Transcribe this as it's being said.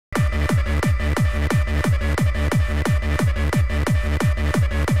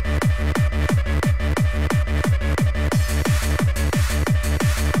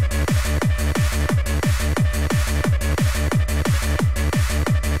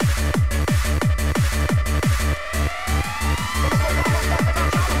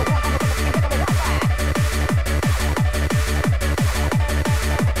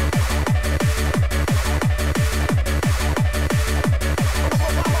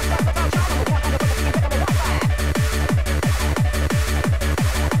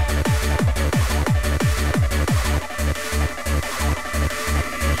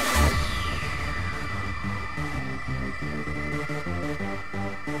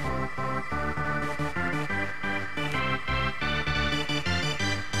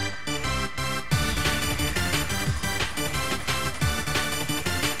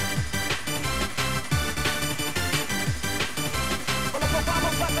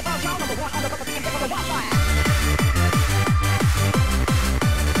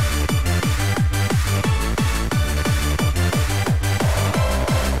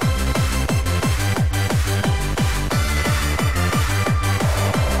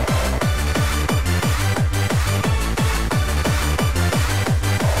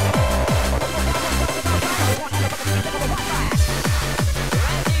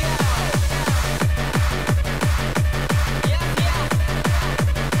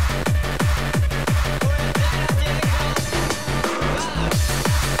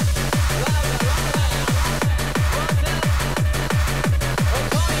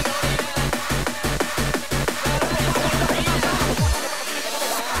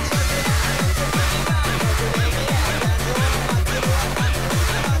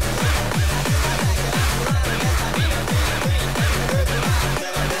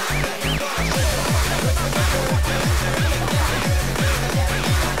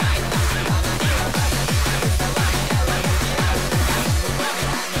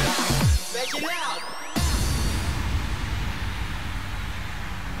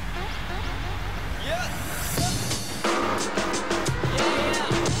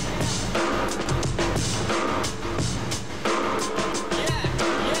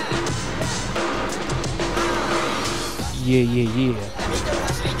Yeah.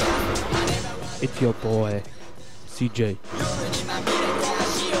 It's your boy, CJ.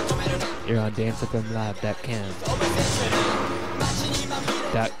 You're on Dancefmlive.com.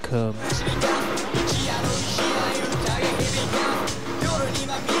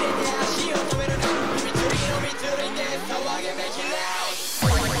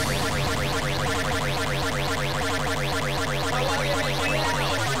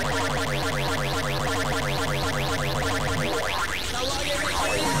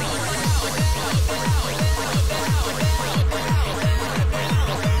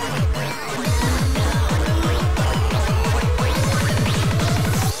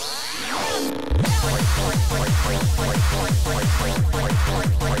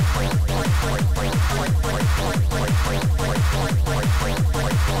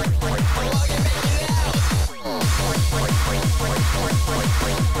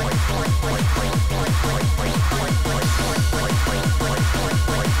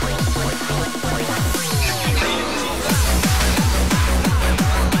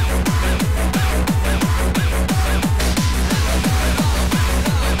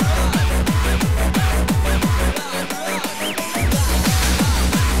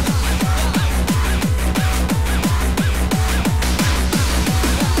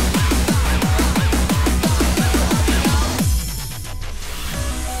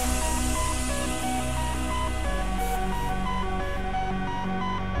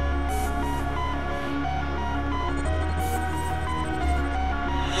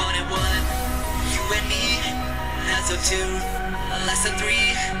 Lesson 3,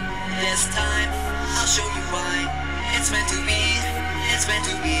 this time I'll show you why it's meant to be, it's meant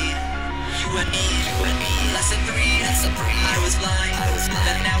to be. You and me, lesson 3, I was blind,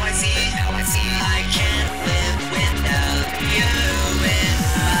 but now I see, I can't live without you in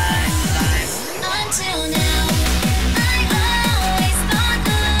my life. Until now, I always thought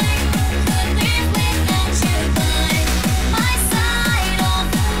I could live without you by my side all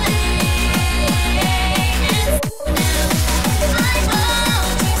the way.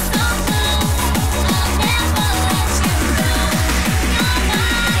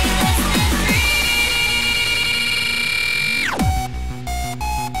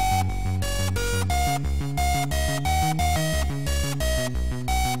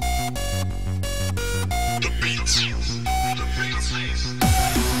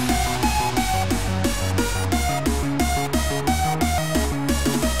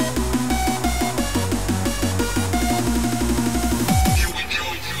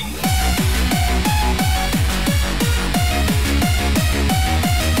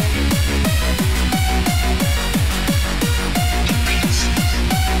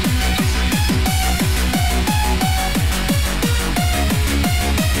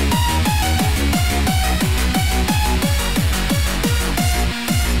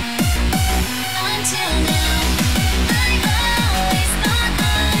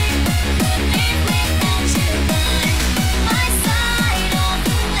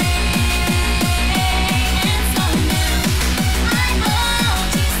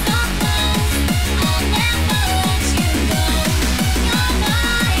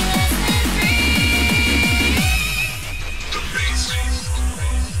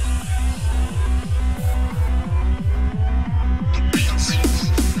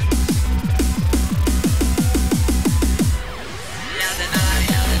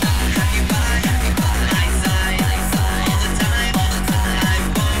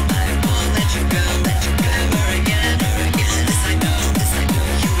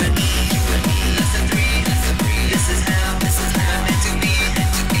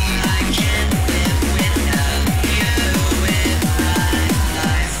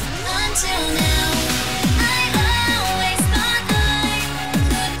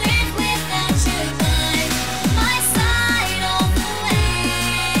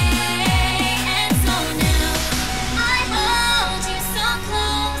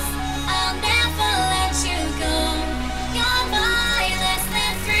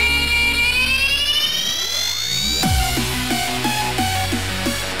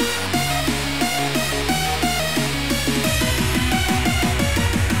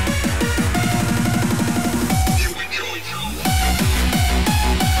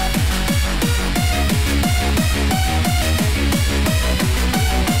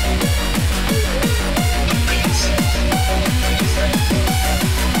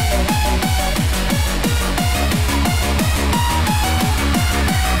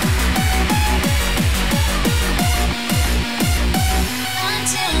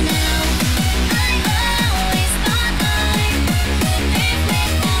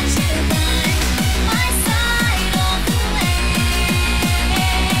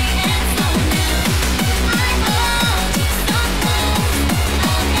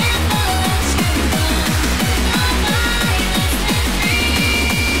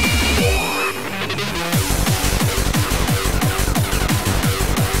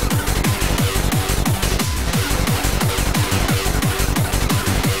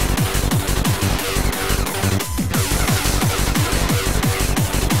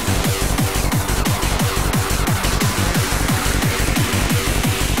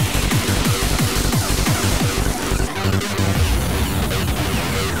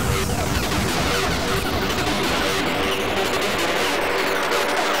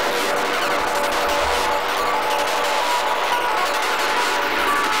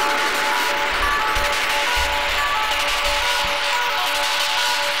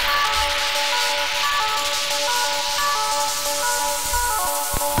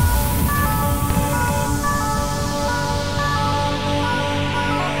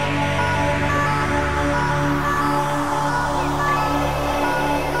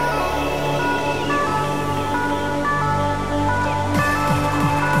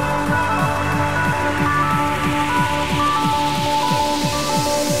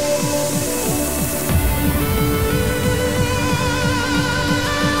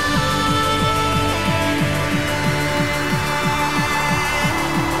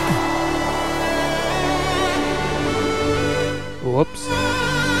 Whoops.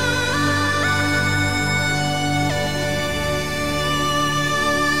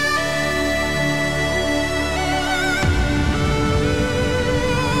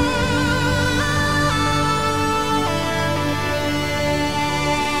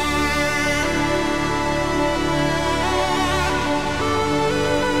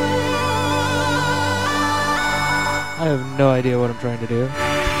 I have no idea what I'm trying to do.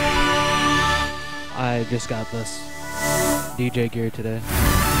 I just got this DJ gear today.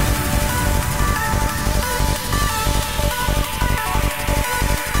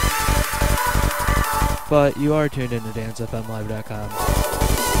 But you are tuned into Dancefmlive.com.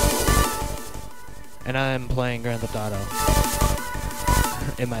 And I'm playing Grand Theft Auto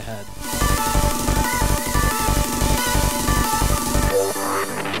in my head.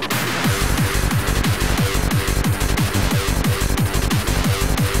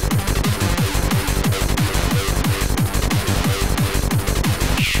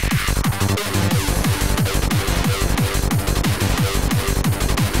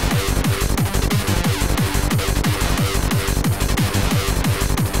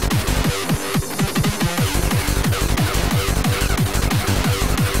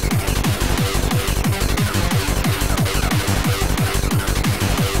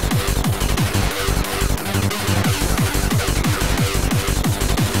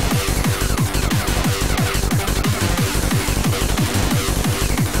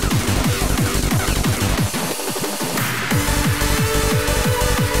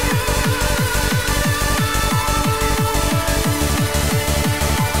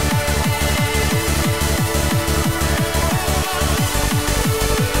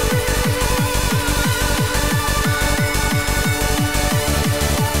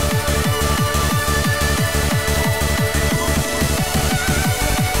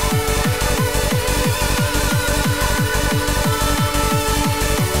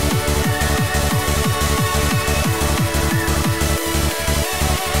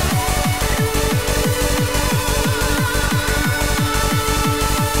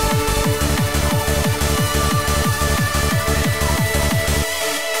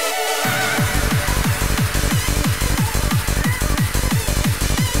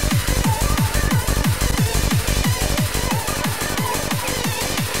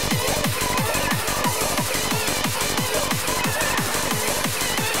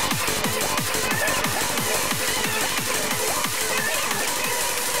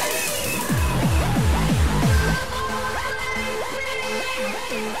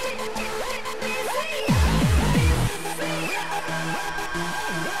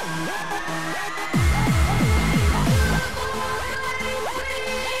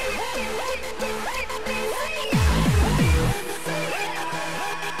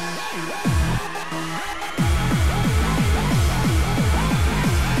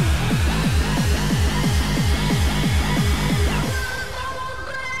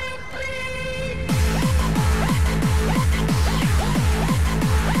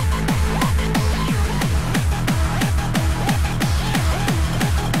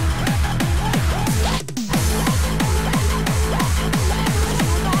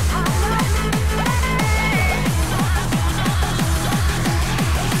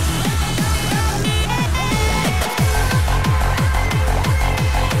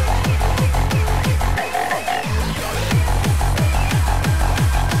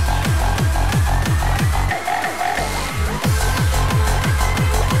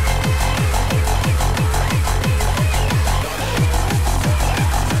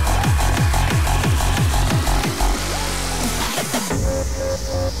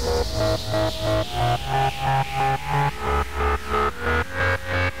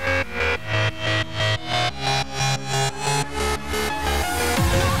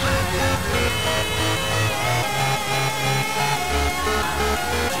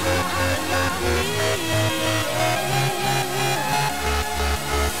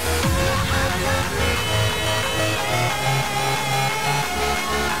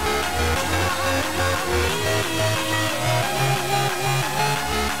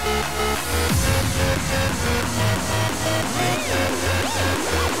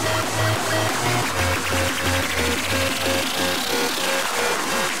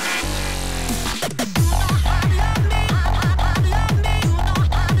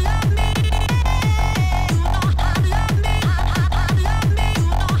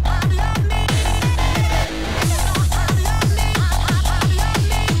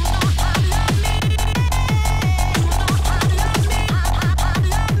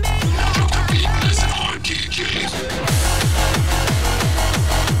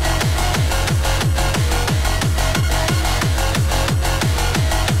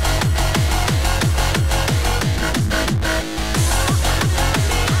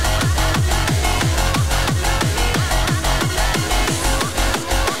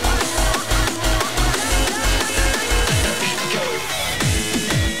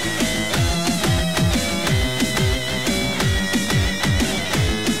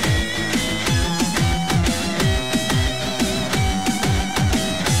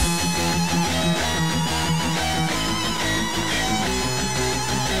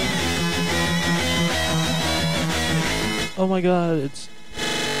 Oh my god, it's...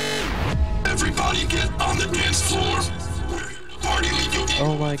 Everybody get on the dance floor. Party leave your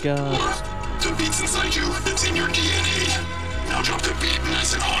Oh my god. The beat's inside you, it's in your DNA. Now drop the beat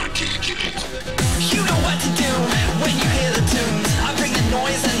nice and hard, KK. You know what to do when you hear the tunes. I bring the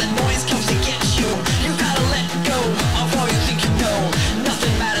noise and the noise comes to get you. You gotta let go of all you think you know.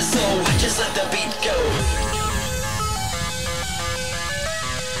 Nothing matters, so just let the beat go.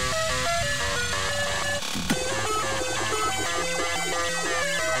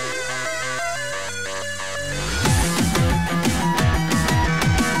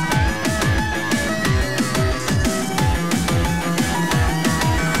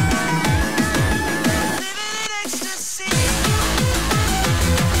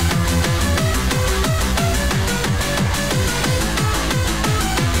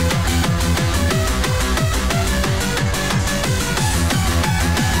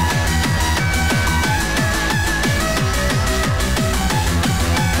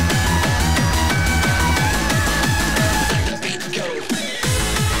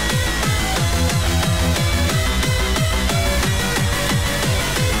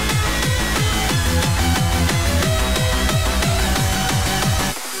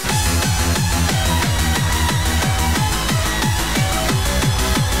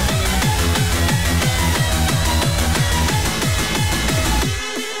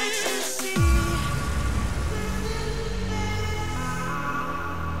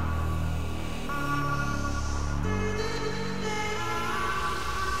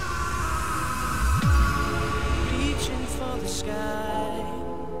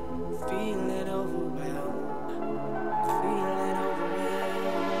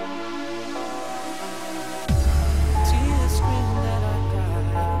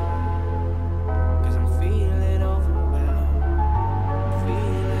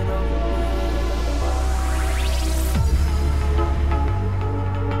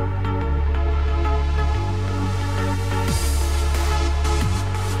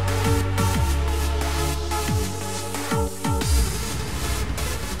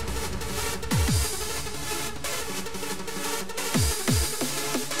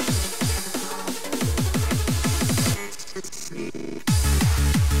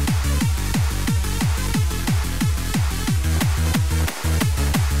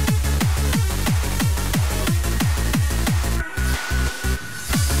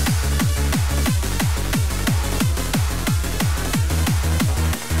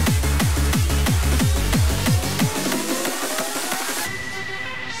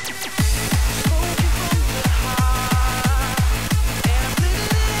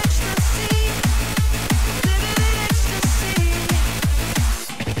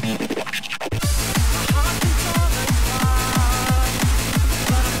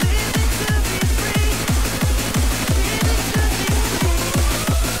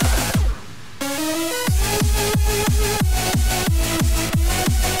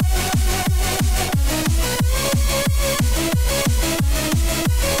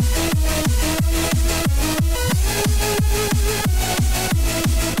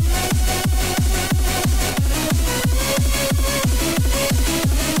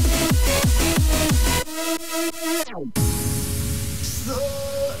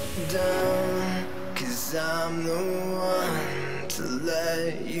 I'm the one to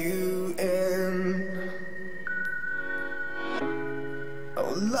let you in.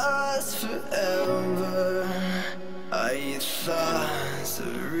 Oh, lost forever are your thoughts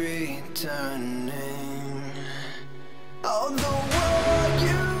of returning. Oh, the world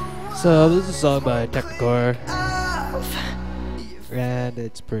you So this is a song by Technicore, of and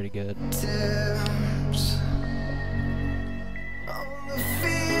it's pretty good. tips on the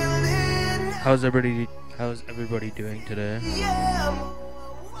feeling. How's everybody doing today? Yeah,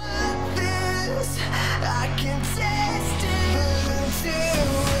 with this, I can taste it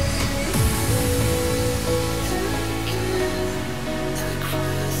until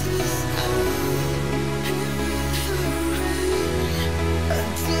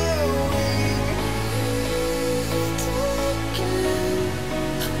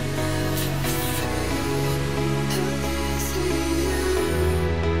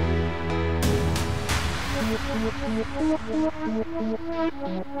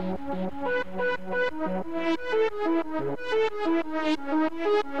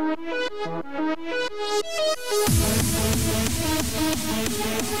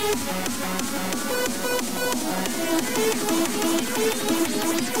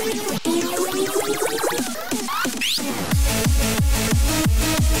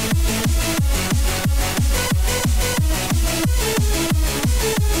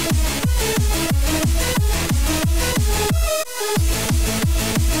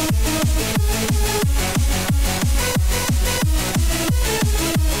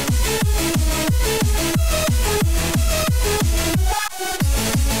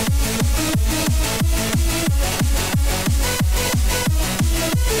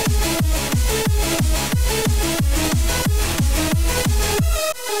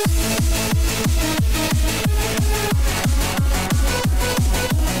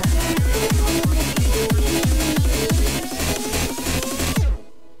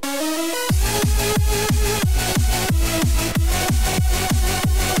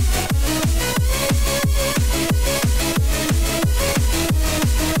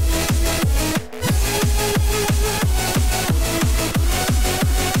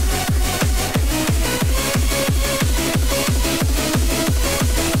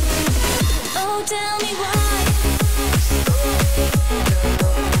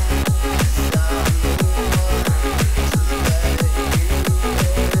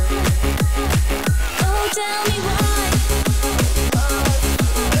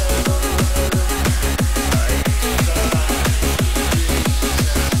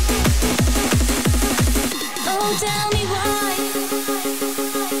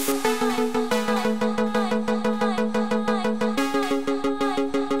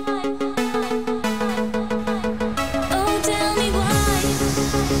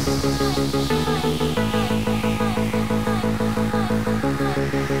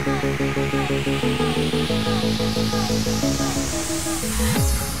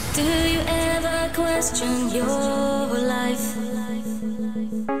question your life?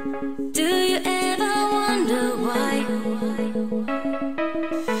 Do you ever wonder why?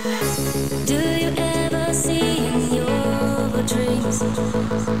 Do you ever see in your dreams all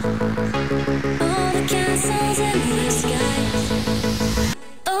the castles in the sky?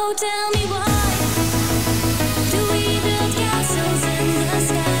 Oh, tell me why do we build castles in the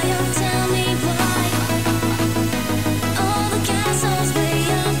sky? Oh, tell me why all the castles way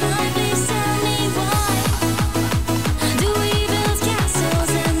up high. Please tell me why do we build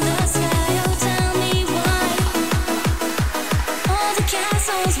castles in the sky? Oh, tell me why all the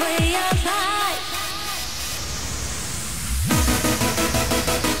castles way up high.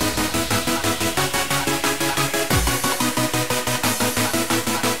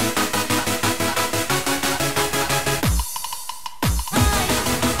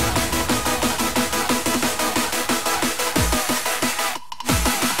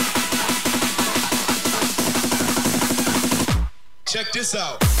 Check this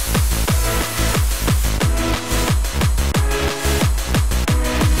out.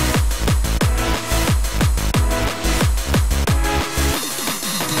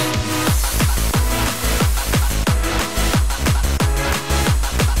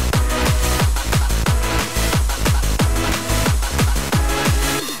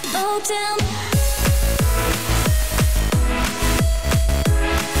 Oh, tell me.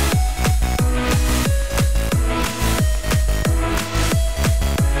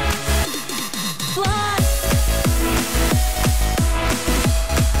 Why?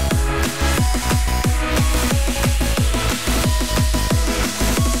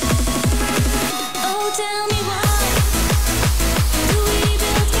 Oh, tell me why do we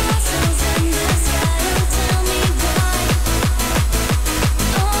build castles in the sky? Oh, tell me why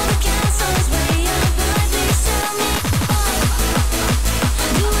all the castles way up high. Please tell me why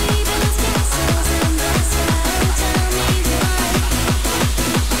do we build castles in the sky? Oh, tell me why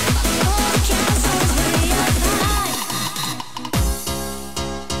all the castles way up high.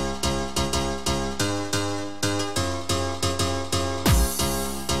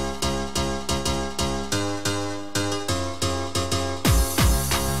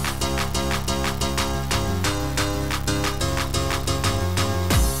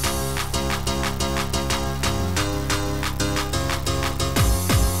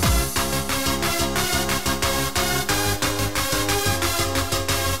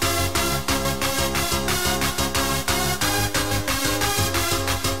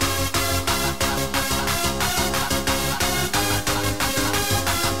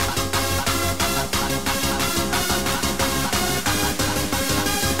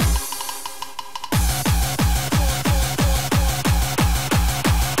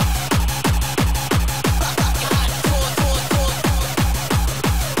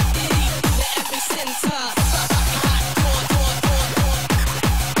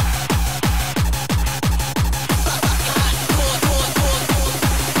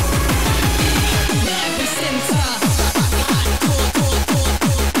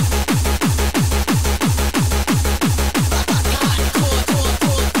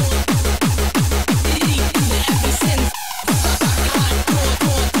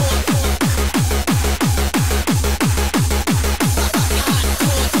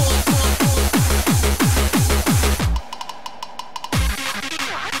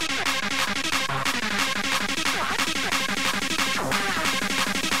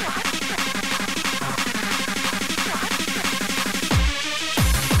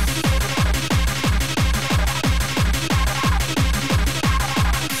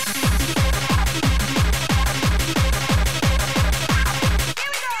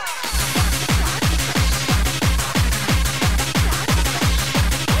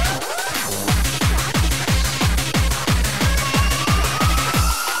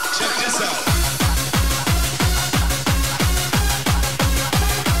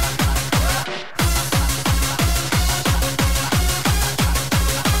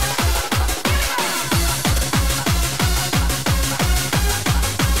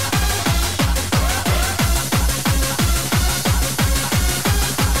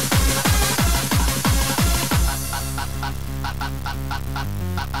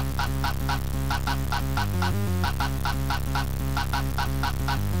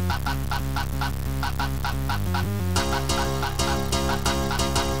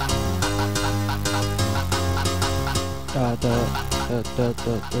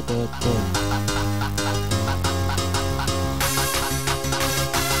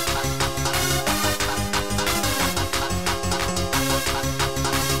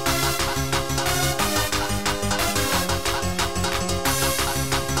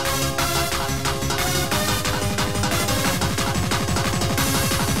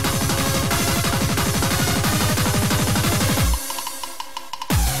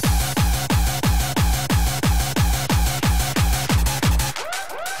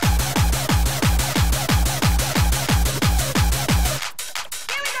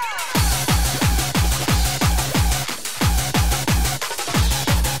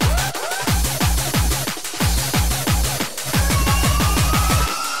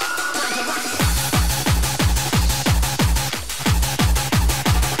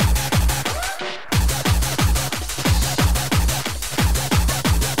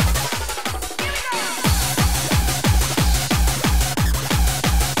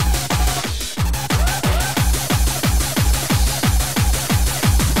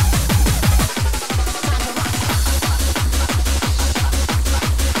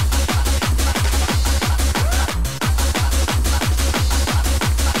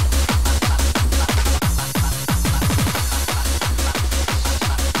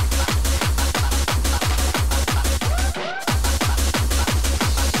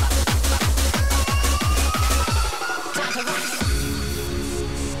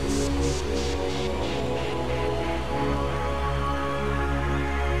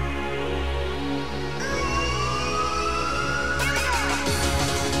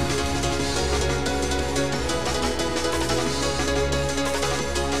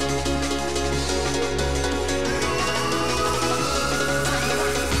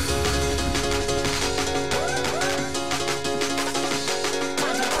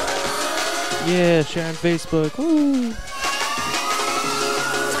 Yeah, share on Facebook. Woo!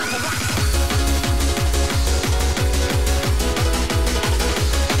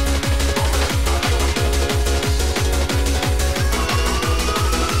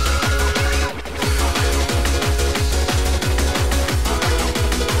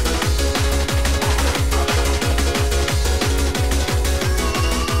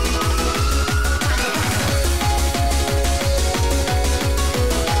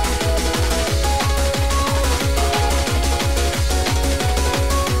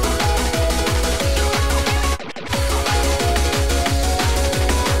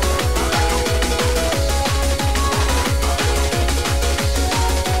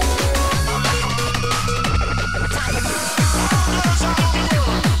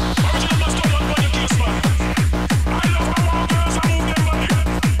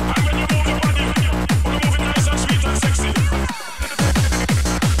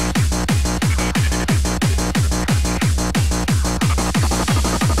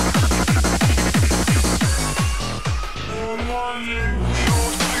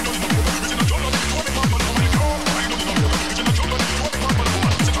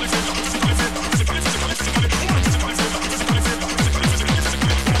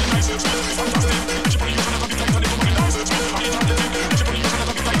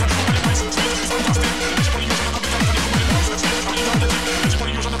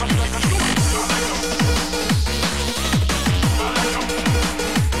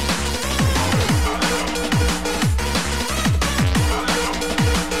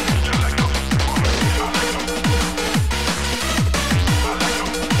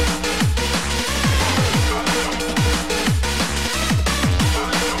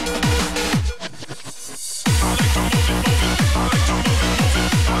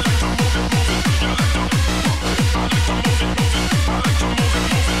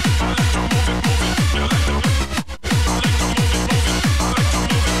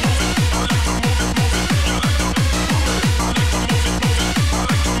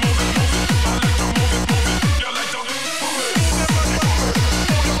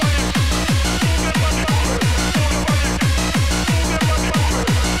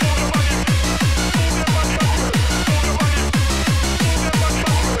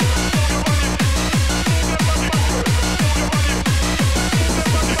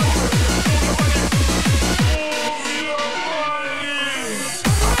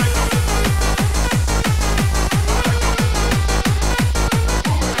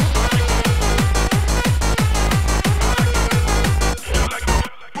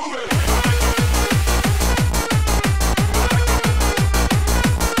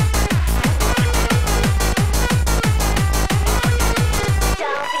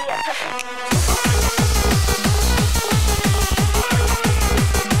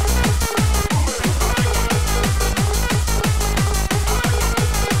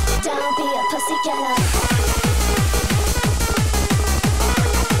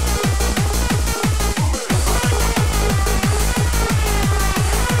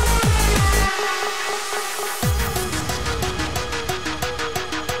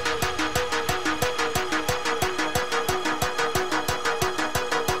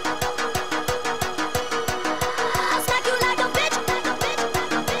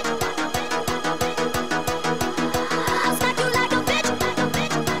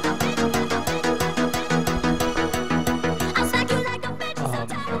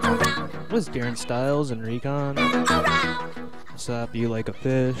 What's Darren Styles and Recon? What's up? You like a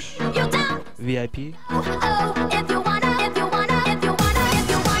fish? VIP?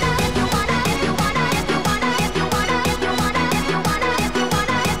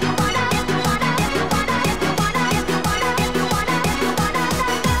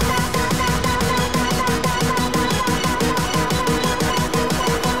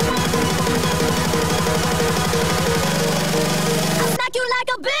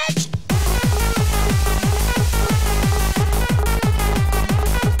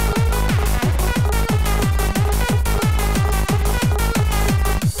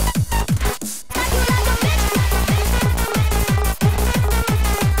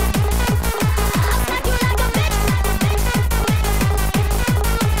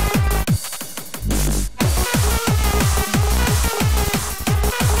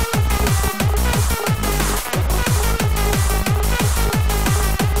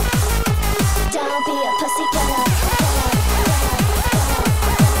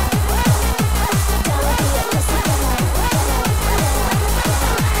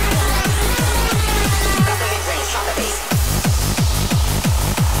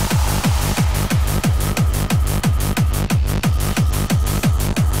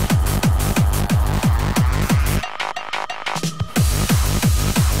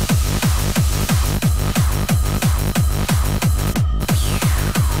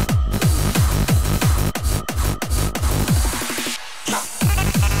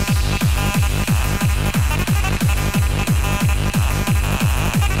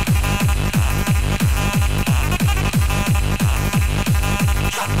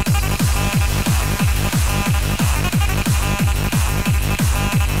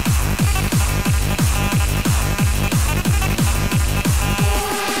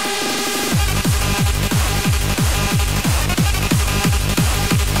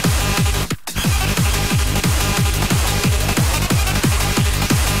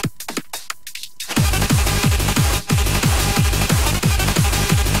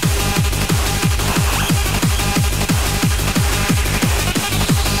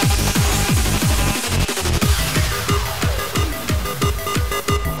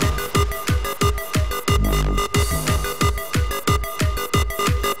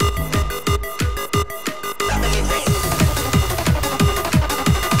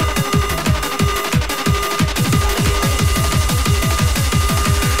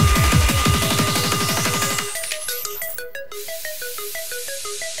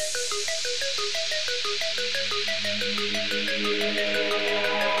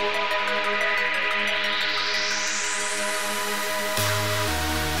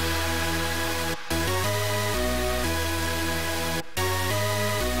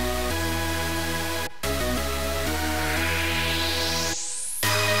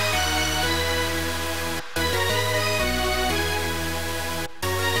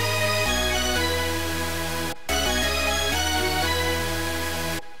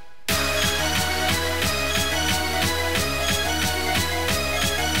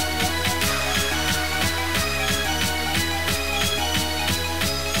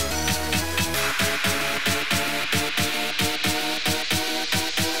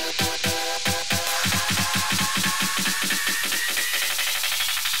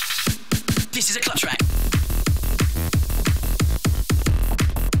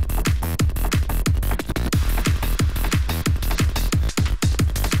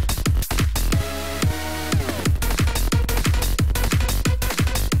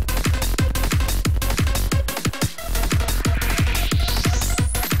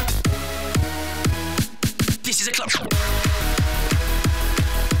 This is a club.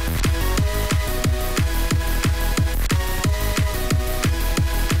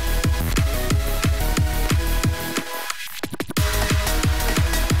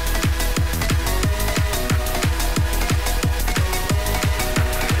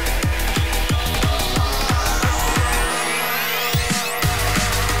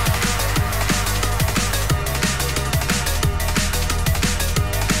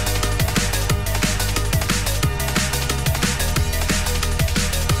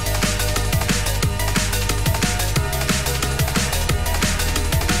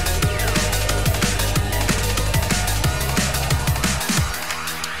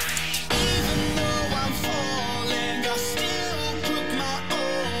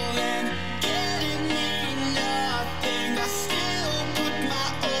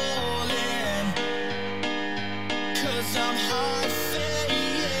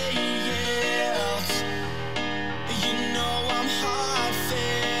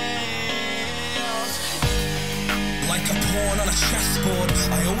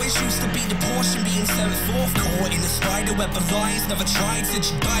 I always used to be the portion being sent forth, caught in the spider web of lies. Never tried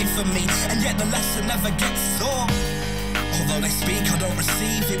since you died for me, and yet the lesson never gets taught. Although they speak, I don't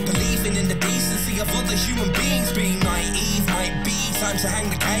receive it. Believing in the decency of other human beings. Being naive might be time to hang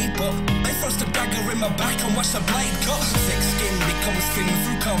the cape up. They thrust a dagger in my back and watch the blade cut. Thick skin becomes thin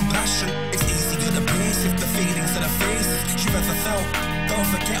through compassion. It's easier to pierce if the feelings are the fiercest you've ever felt. Don't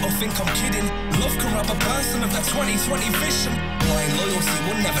forget or think I'm kidding. Love can rob a person of that 20/20 vision. Blind loyalty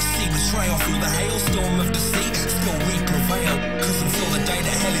will never see betrayal. Through the hailstorm of deceit, still we prevail. Cause until the day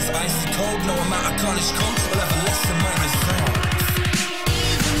that hell is icy cold, no amount of carnage come will ever lessen my resolve.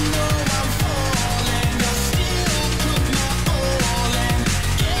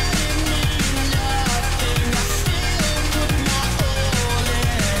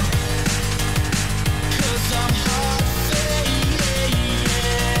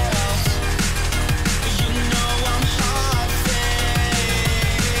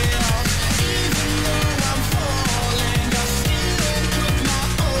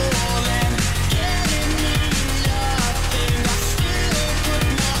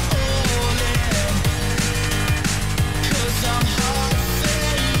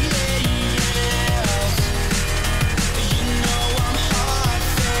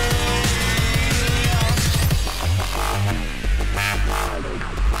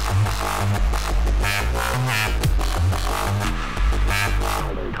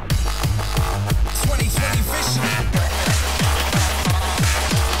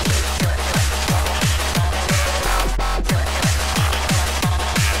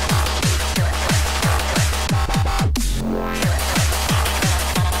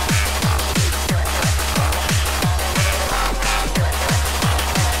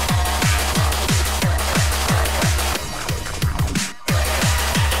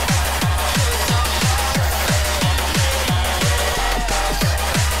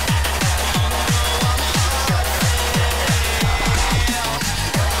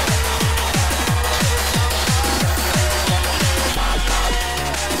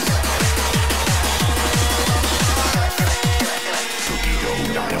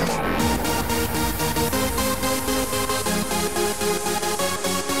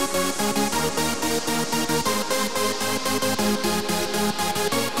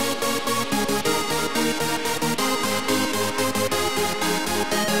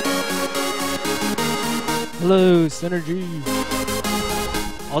 Hello, Synergy.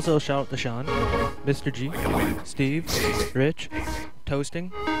 Also, shout out to Sean, Mr. G, Steve, Rich,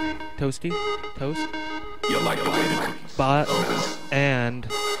 Toasting, Toasty, Toast, Bot, and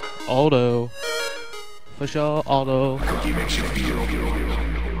Aldo. For sure, Aldo.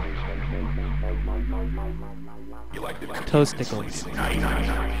 Toasticles.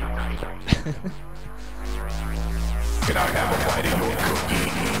 Can I have a bite of your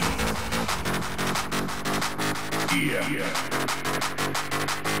cookie? Yeah.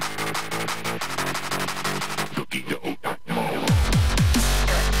 Cookie dough.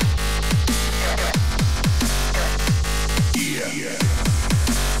 Yeah.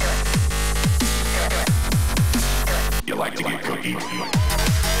 You like to get cookies?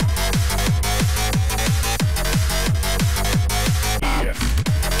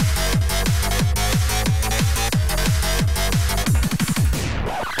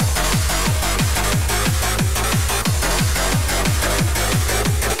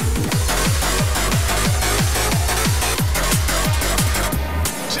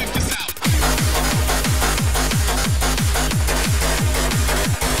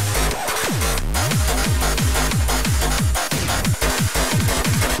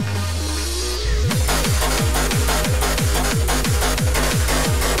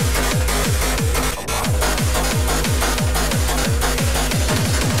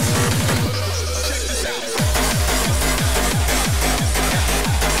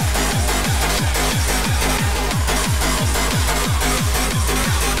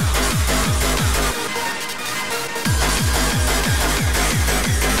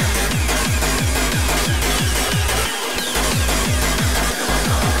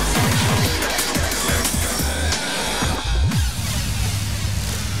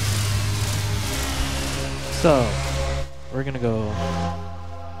 So, we're gonna go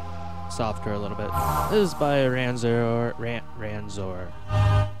softer a little bit. This is by Ranzor.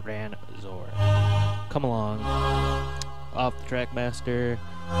 Come along. Off the Trackmaster.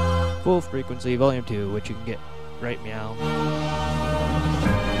 Full frequency, volume 2, which you can get right meow.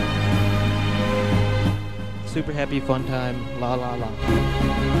 Super happy, fun time, la la la.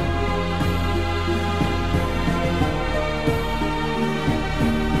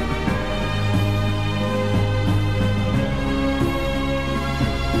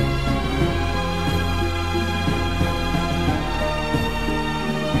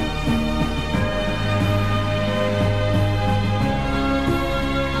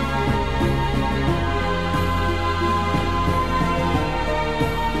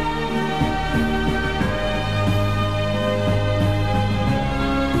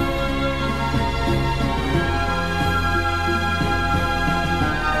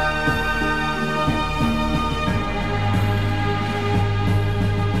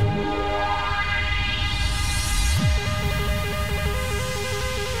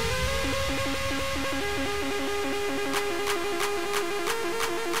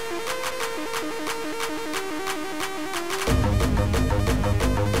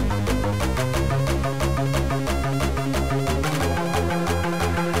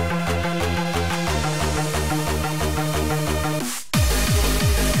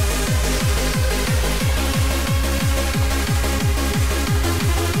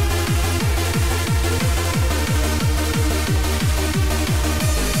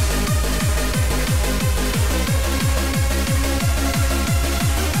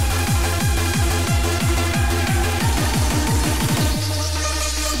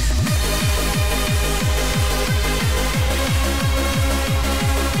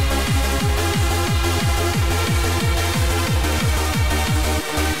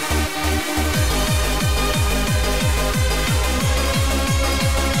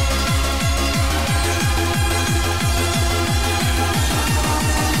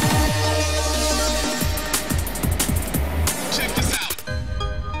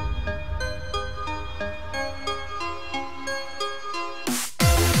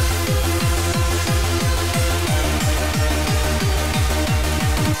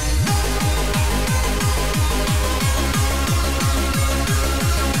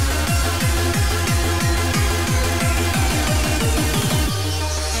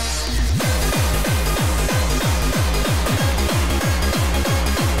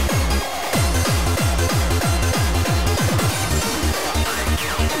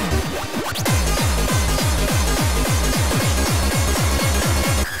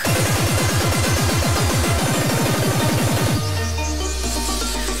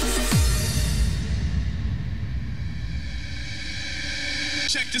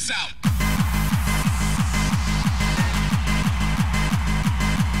 Check this out.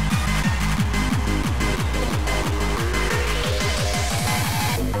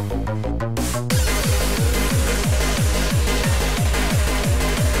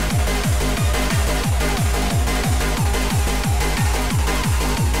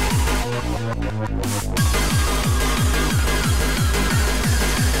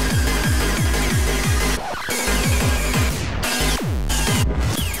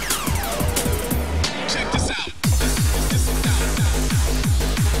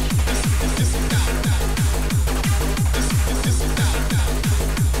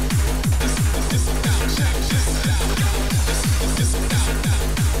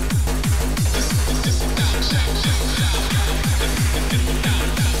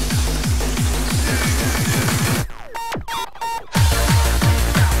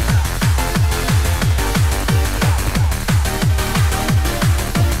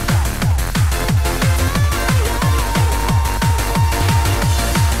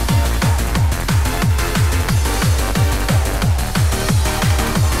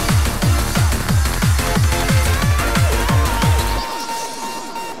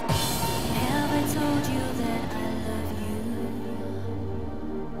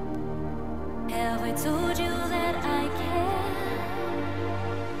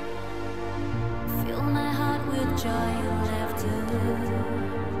 You are my heart's desire.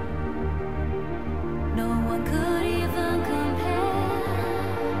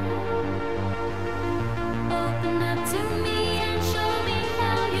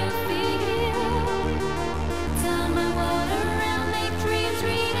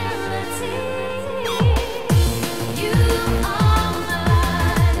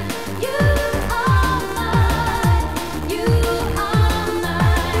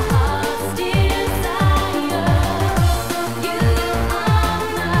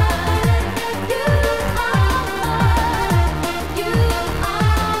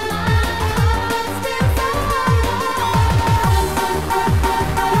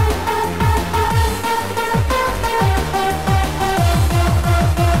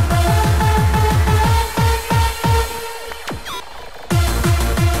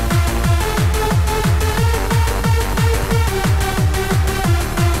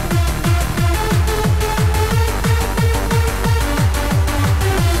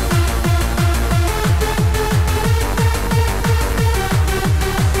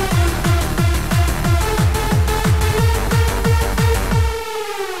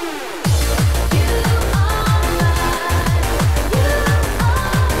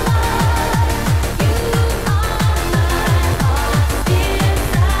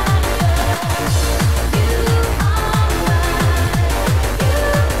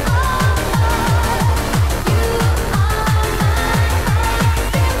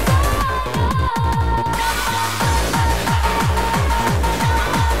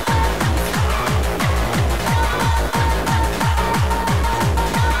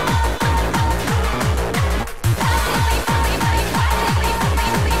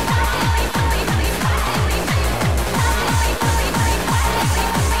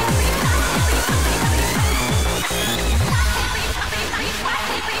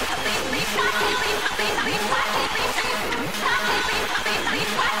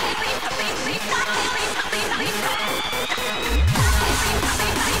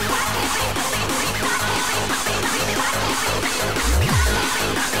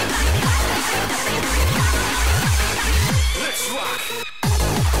 Let's rock.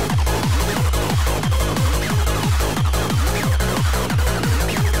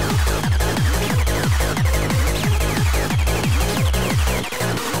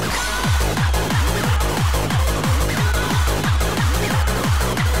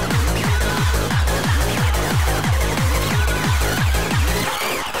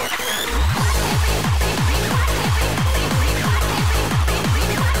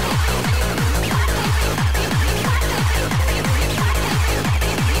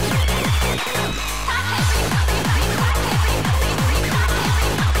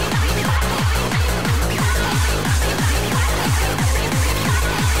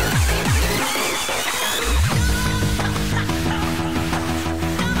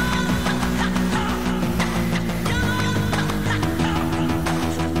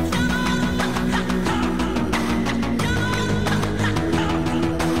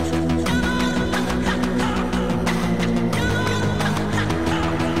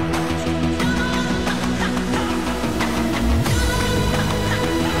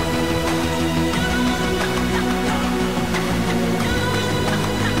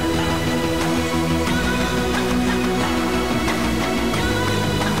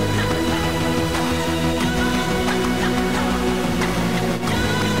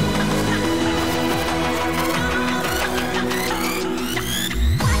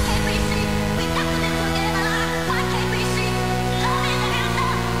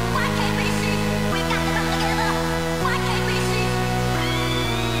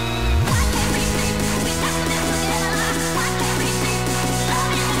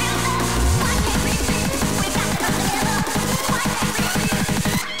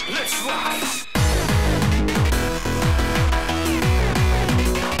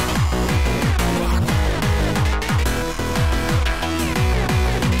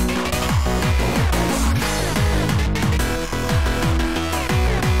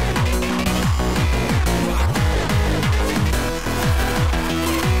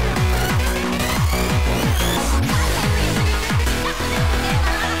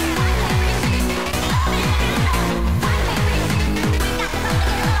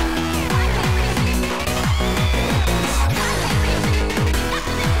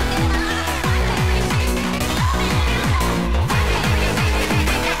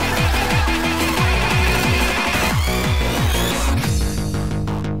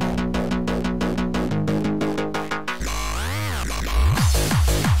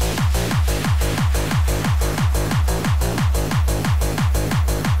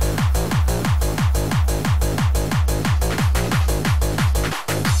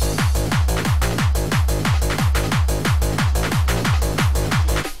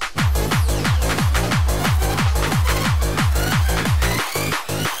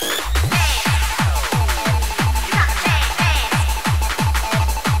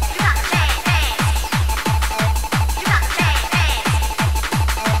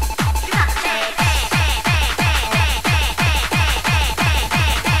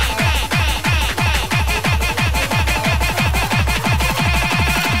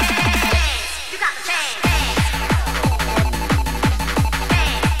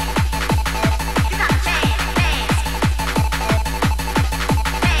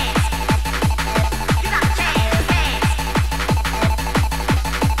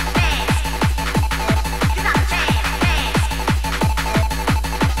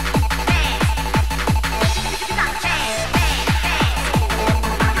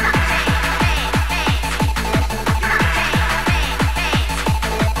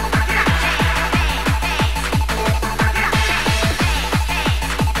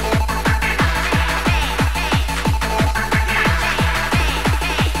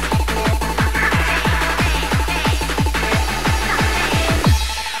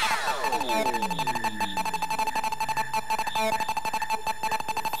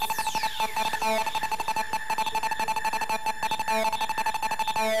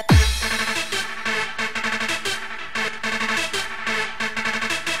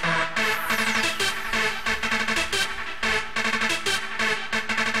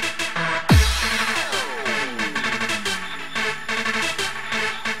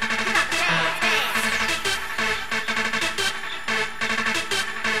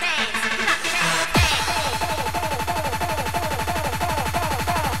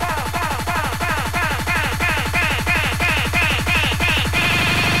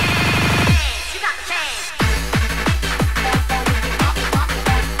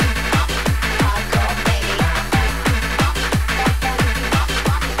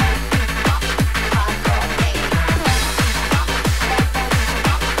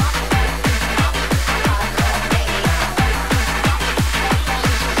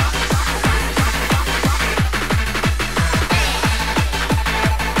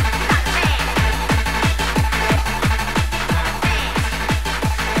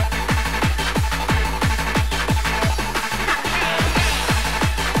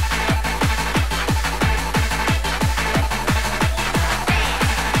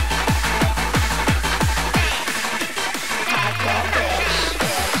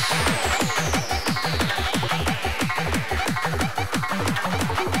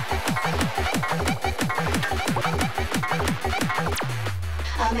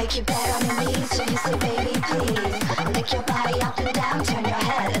 Make your bed on your knees till you say, baby, please. Lick your body up and down, turn your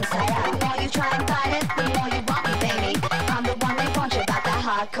head inside out. The more you try and fight it, the more you want me, baby. I'm the one they want you about that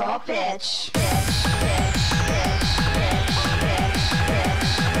hardcore bitch.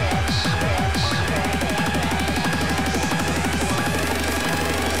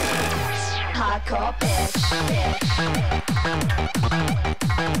 Hardcore bitch.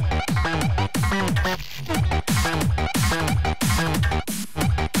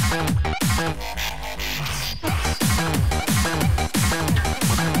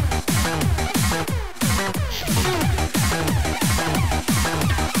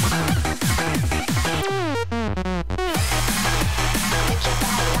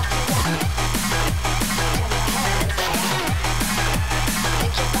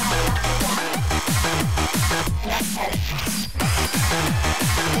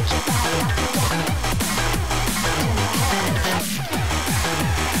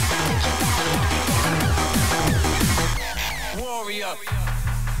 Warrior.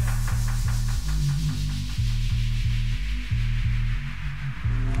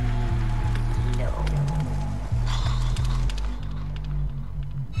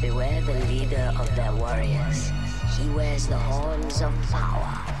 Beware the leader of their warriors. He wears the horns of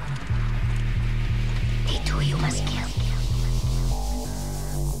power. They too you must kill.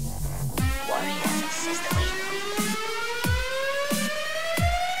 Warriors is the way.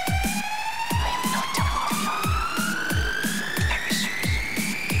 I am not a warrior. Very soon,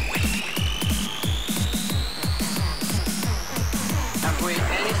 waiting. Avoid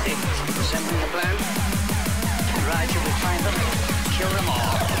anything. Assembling a plan. And Raja will find them. Kill them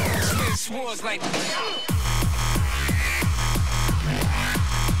all. This war's like.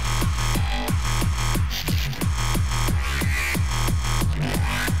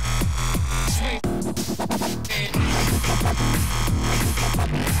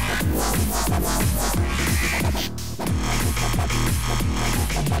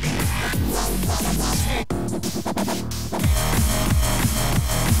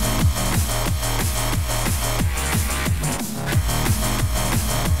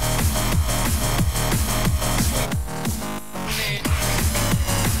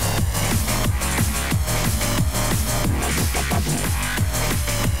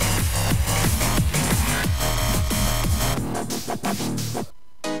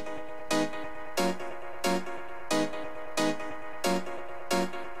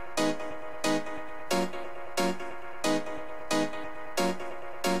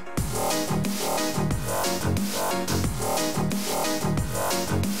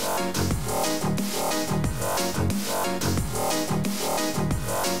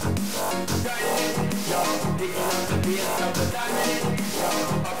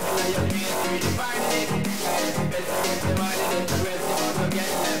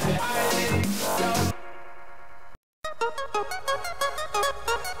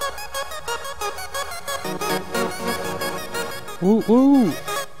 Woo woo!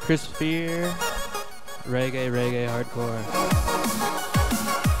 Chris Fear, reggae, hardcore.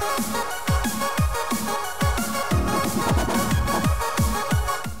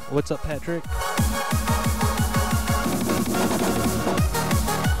 What's up, Patrick?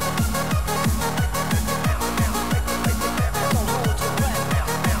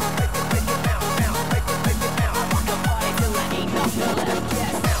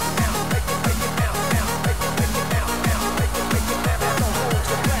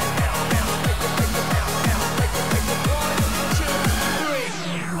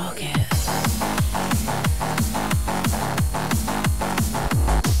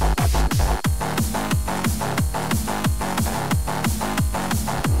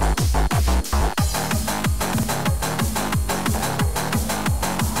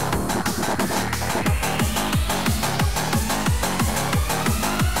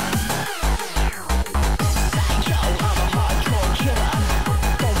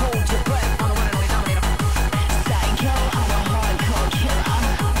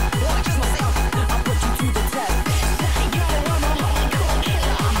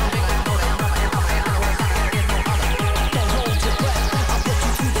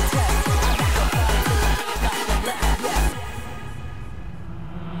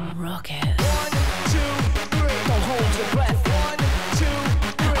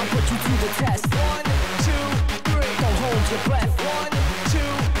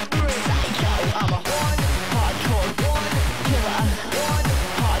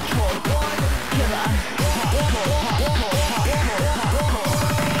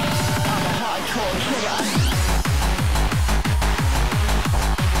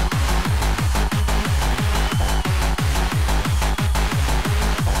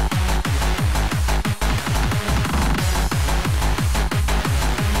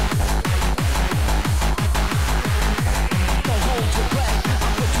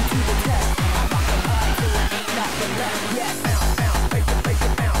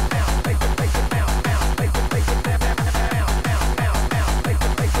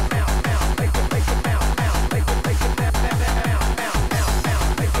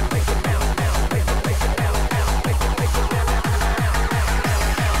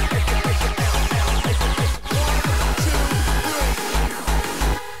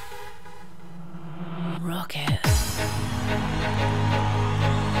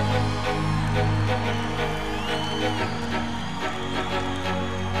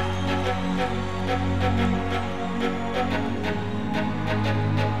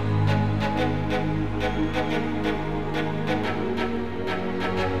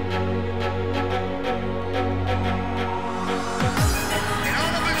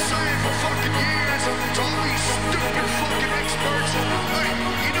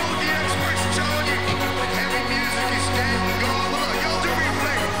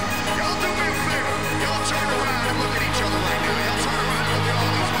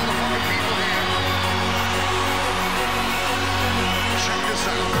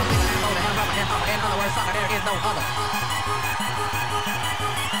 In other words, sucker, there is no other.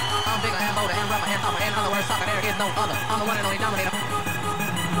 I'm bigger and bolder and rougher and tougher. In other words, sucker, there is no other. I'm the one and only dominator.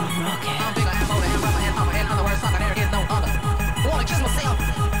 I'm bigger and bolder and rougher and tougher. In other words, sucker, there is no other. Wanna kiss myself?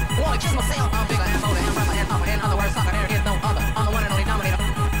 Wanna kiss myself? I'm bigger and bolder and rougher and tougher. In other words, sucker, there is no other. I'm the one and only dominator.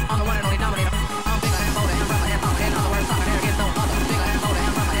 I'm the one and only dominator. I'm bigger and bolder and rougher and tougher. In other words, sucker, there is no other. Bigger and bolder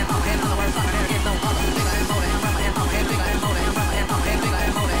and rougher and tougher. In other words, sucker, there is no other. Bigger and bolder and rougher and tougher. Bigger and bolder and rougher and tougher. Bigger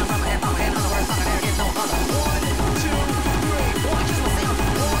and bolder and rougher and tougher. In other words, sucker, there is no other. 1, 2, 3. Wanna kiss myself?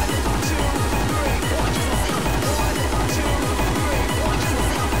 1, 2, 3. Wanna kiss myself? 1, 2, 3. Wanna kiss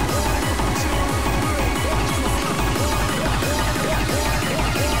myself? 1, 2, 3. Wanna kiss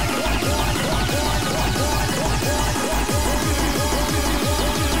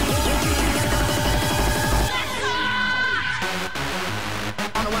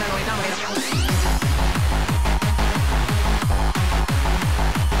I'm the one and only dominator.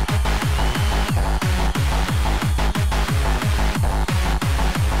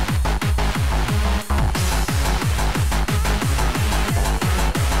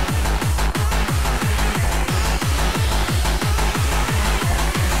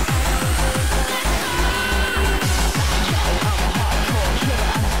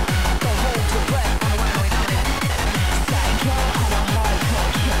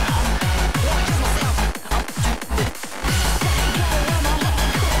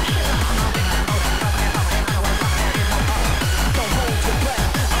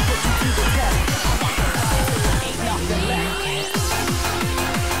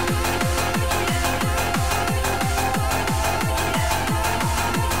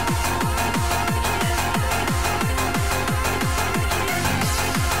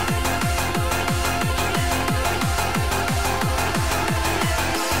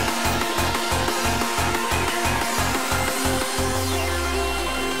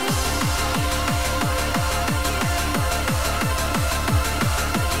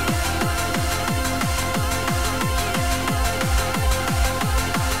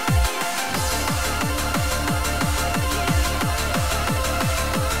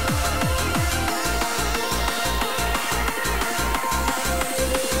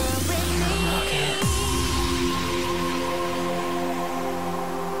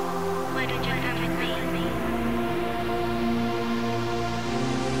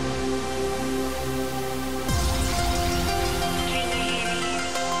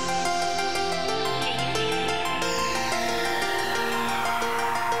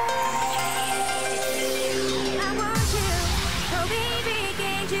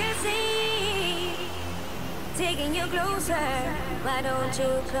 Taking you closer, why don't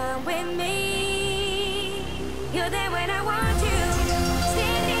you come with me? You're there when I want you,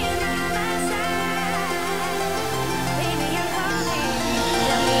 standing by my side. Baby, I'm calling,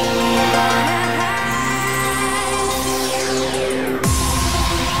 tell me where you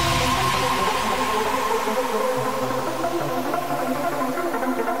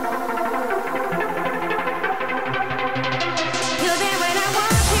You're there when I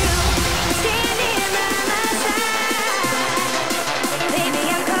want you, standing by my side. Baby,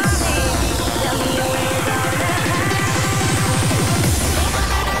 I'm calling, tell me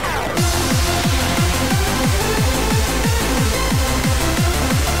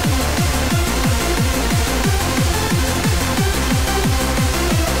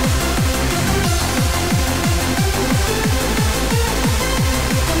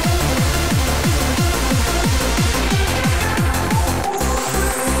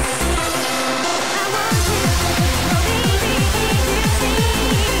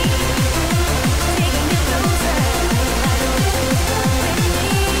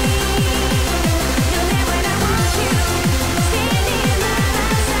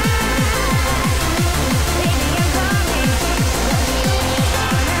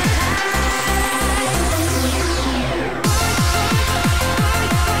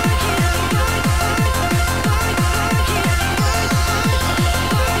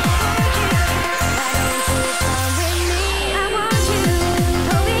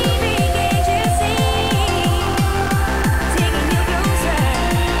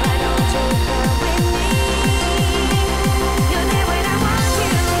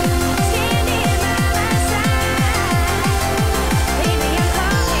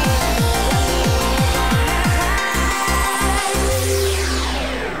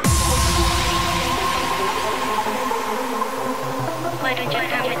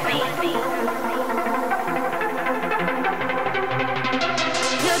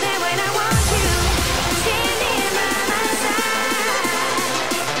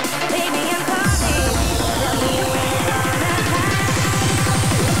where's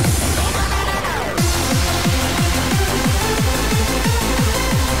all the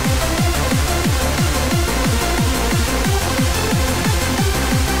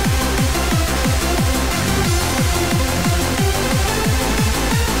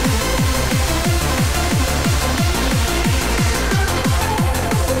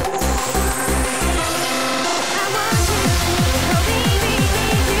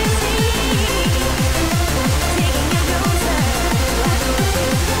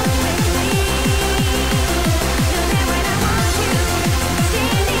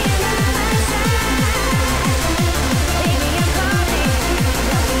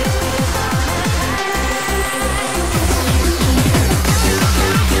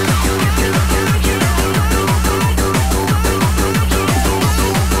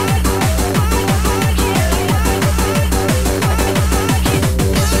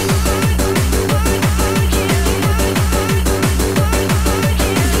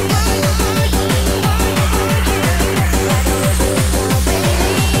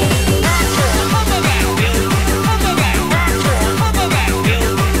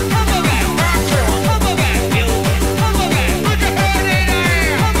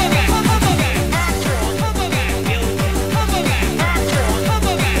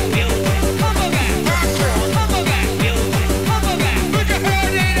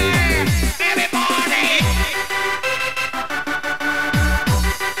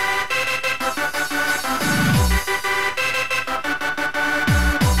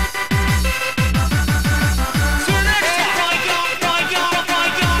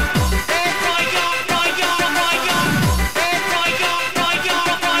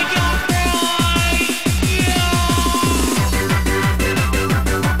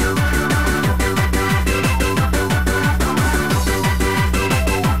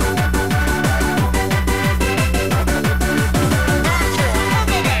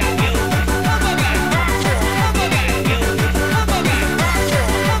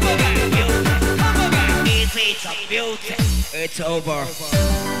over.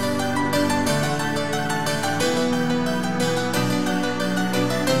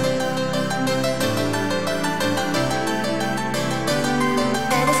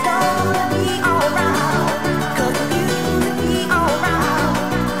 And it's gonna be alright, 'cause the music be alright.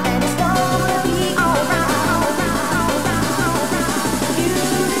 And it's gonna be alright,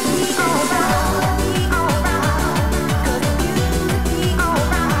 music be alright, 'cause the music be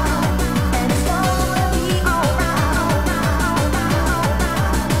alright. And it's gonna be alright,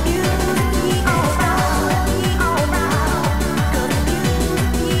 music be alright, 'cause the music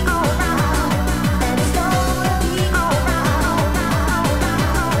be alright. And it's gonna be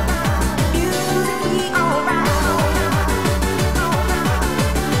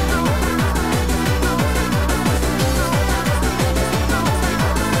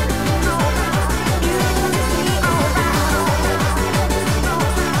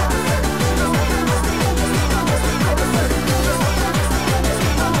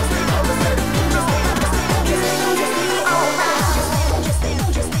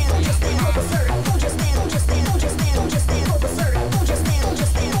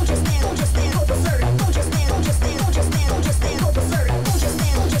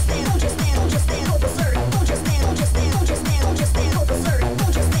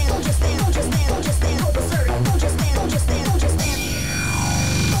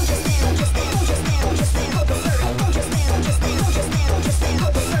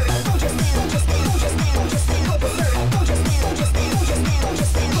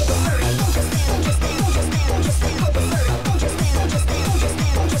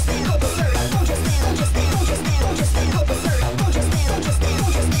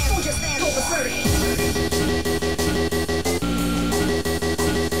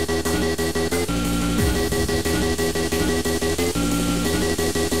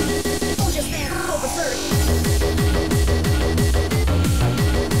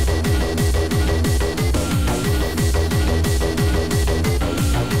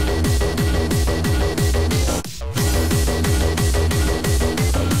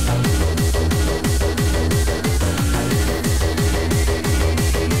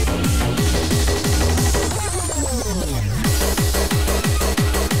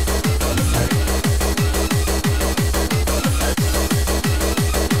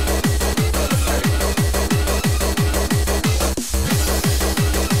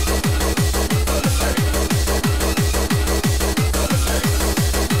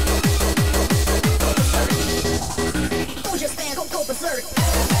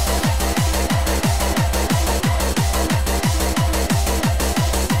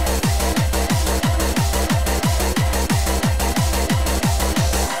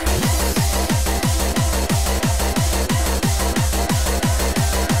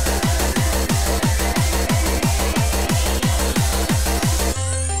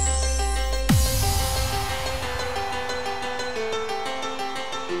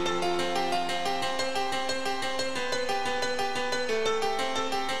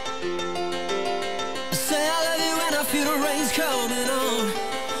Say I love you when I feel the rain's coming on,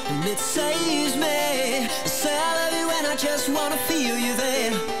 and it saves me. Say I love you when I just wanna feel you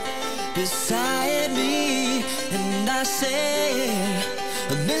there beside me. And I say it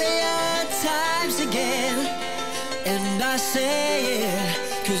a million times again. And I say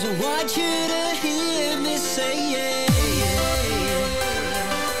it 'cause I want you to hear me say it.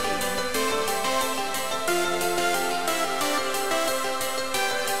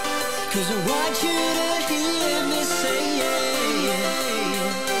 'Cause I want you to hear me say yeah.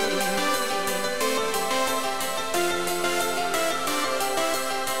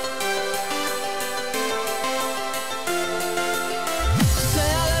 Say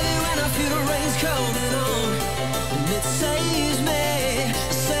I love you when I feel the rain's coming on, and it saves me.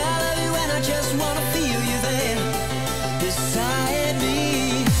 Say I love you when I just wanna feel you there beside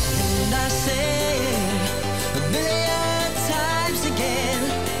me. And I say it a million times again.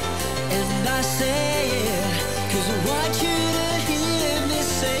 And I say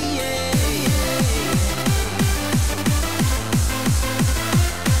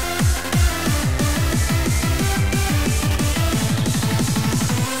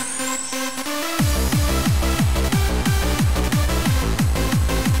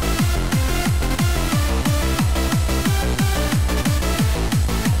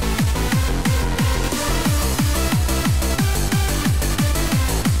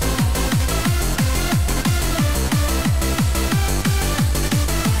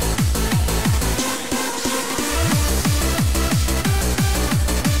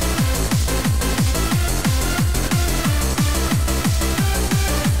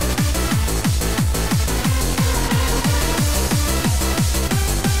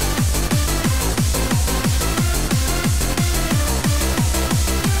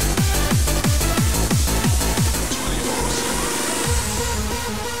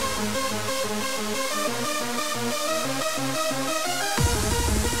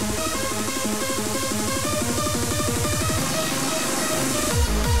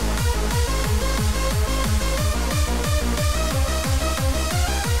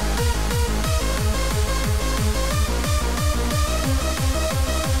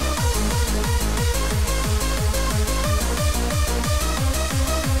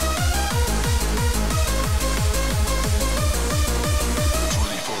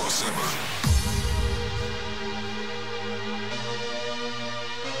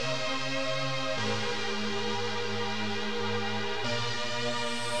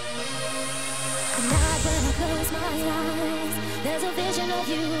There's a vision of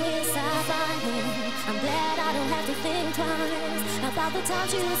you inside my head. I'm glad I don't have to think twice about the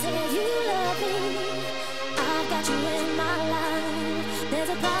times you said you love me. I've got you in my life. There's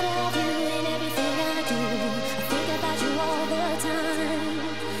a part of you in everything I do. I think about you all the time.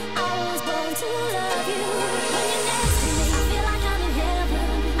 I was born to love you. When you're next to me, I feel like I'm in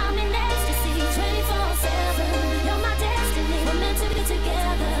heaven. I'm in ecstasy 24/7. You're my destiny. We're meant to be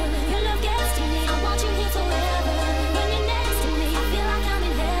together. Your love gets to me. I want you here forever. When you're next to me, I feel like I'm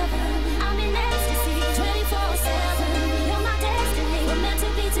in heaven. I'm in ecstasy 24/7. You're my destiny. We're meant to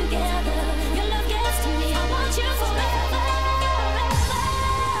be together. Your love gets to me. I want you forever.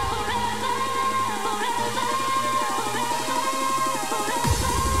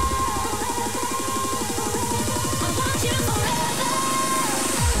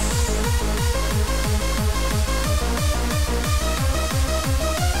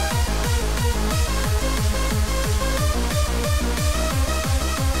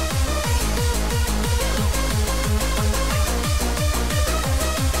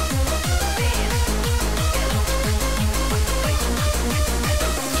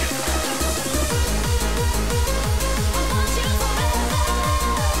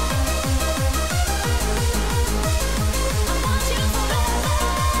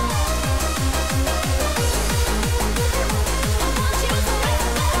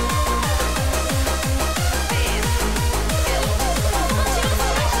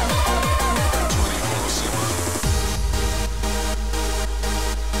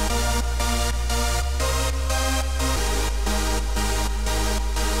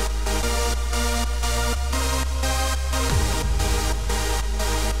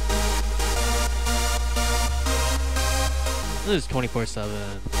 This is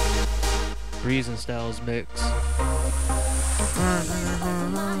 24/7. Breeze and Styles mix.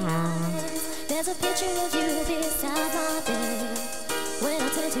 There's a picture of you beside my bed. When I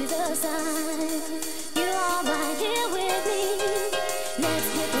turn to the side, you are right here with me. Let's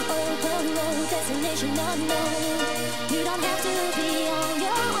hit the open road, destination unknown. You don't have to be on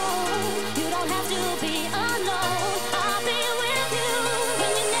your own. You don't have to be alone. I'll be with you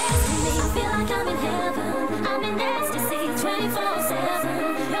when you're next to me. I feel like I'm in heaven. I'm in ecstasy 24/7.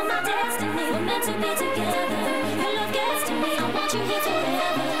 You're my destiny. We're meant to be together. Your love gets to me. I want you here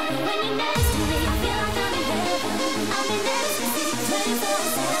forever. When you're next to me, I feel like I'm in heaven. I'm in ecstasy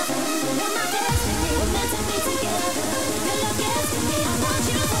 24/7. You're my destiny. We're meant to be together. Your love gets to me. I want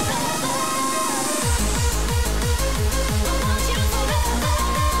you forever. I want you forever.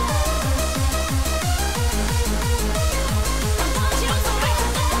 I want you forever.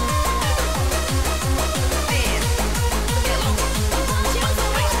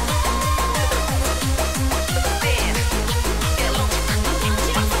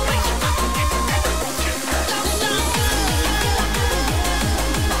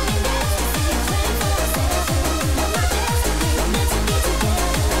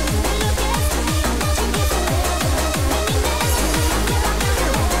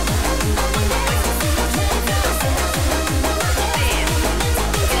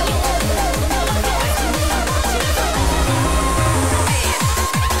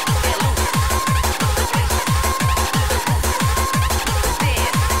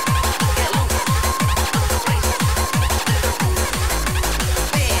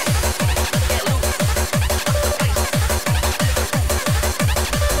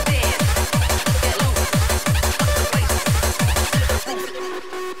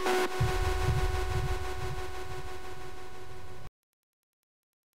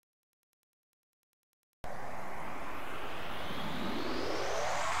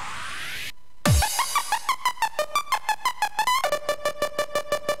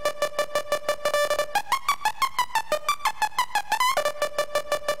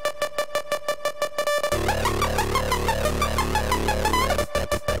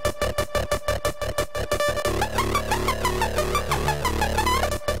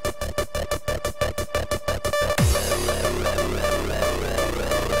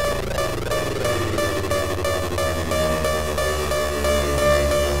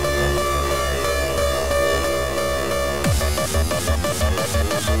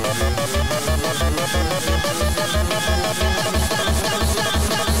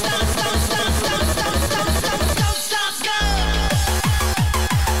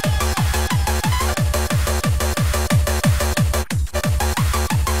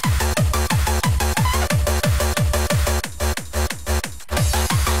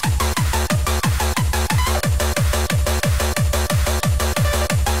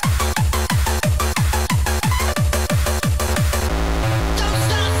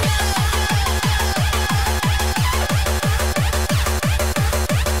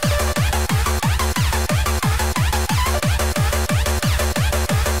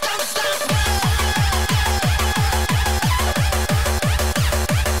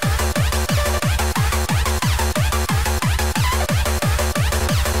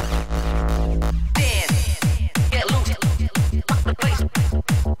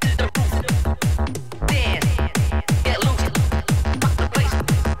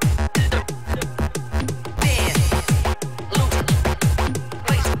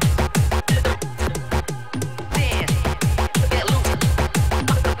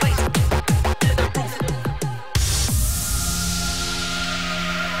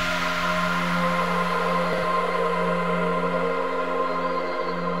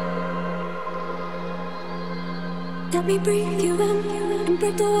 Let me breathe you in and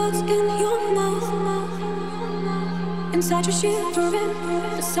break the walls in your mouth. Inside you're shivering,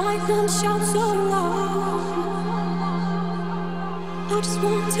 the silence shouts so loud. I just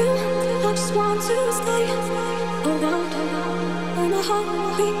want to stay around. When my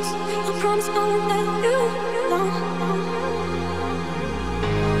heart beats, I promise I won't let you down.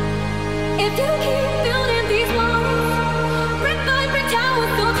 If you keep building these walls, brick by brick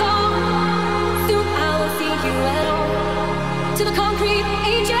towers will fall. Soon I will see you at all. To the concrete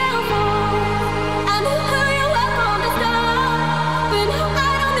angel fall. I knew who you were from the start, but now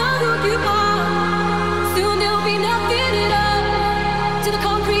I don't know who you are. Soon there'll be nothing at all. To the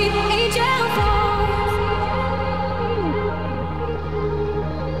concrete angel fall.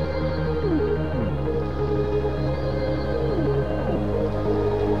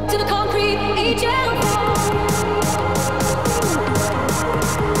 To the concrete angel fall.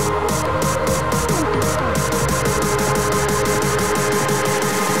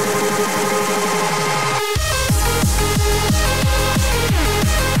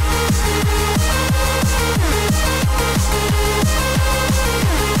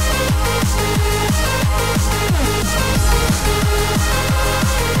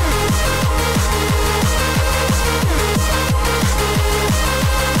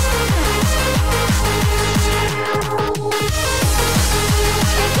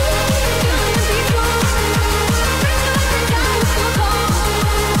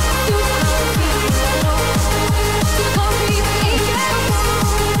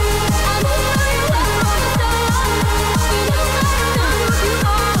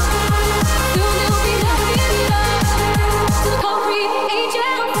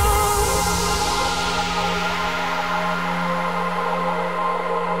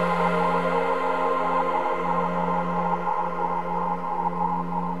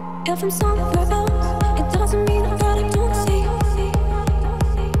 If I'm somewhere else, it doesn't mean that I don't see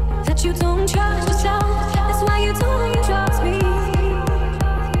that you don't trust yourself. That's why you don't trust me.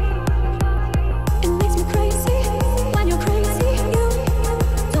 It makes me crazy when you're crazy. You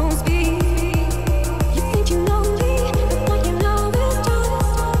don't speak. You think you know me, but what you know is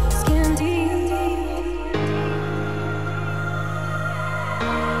just skin deep.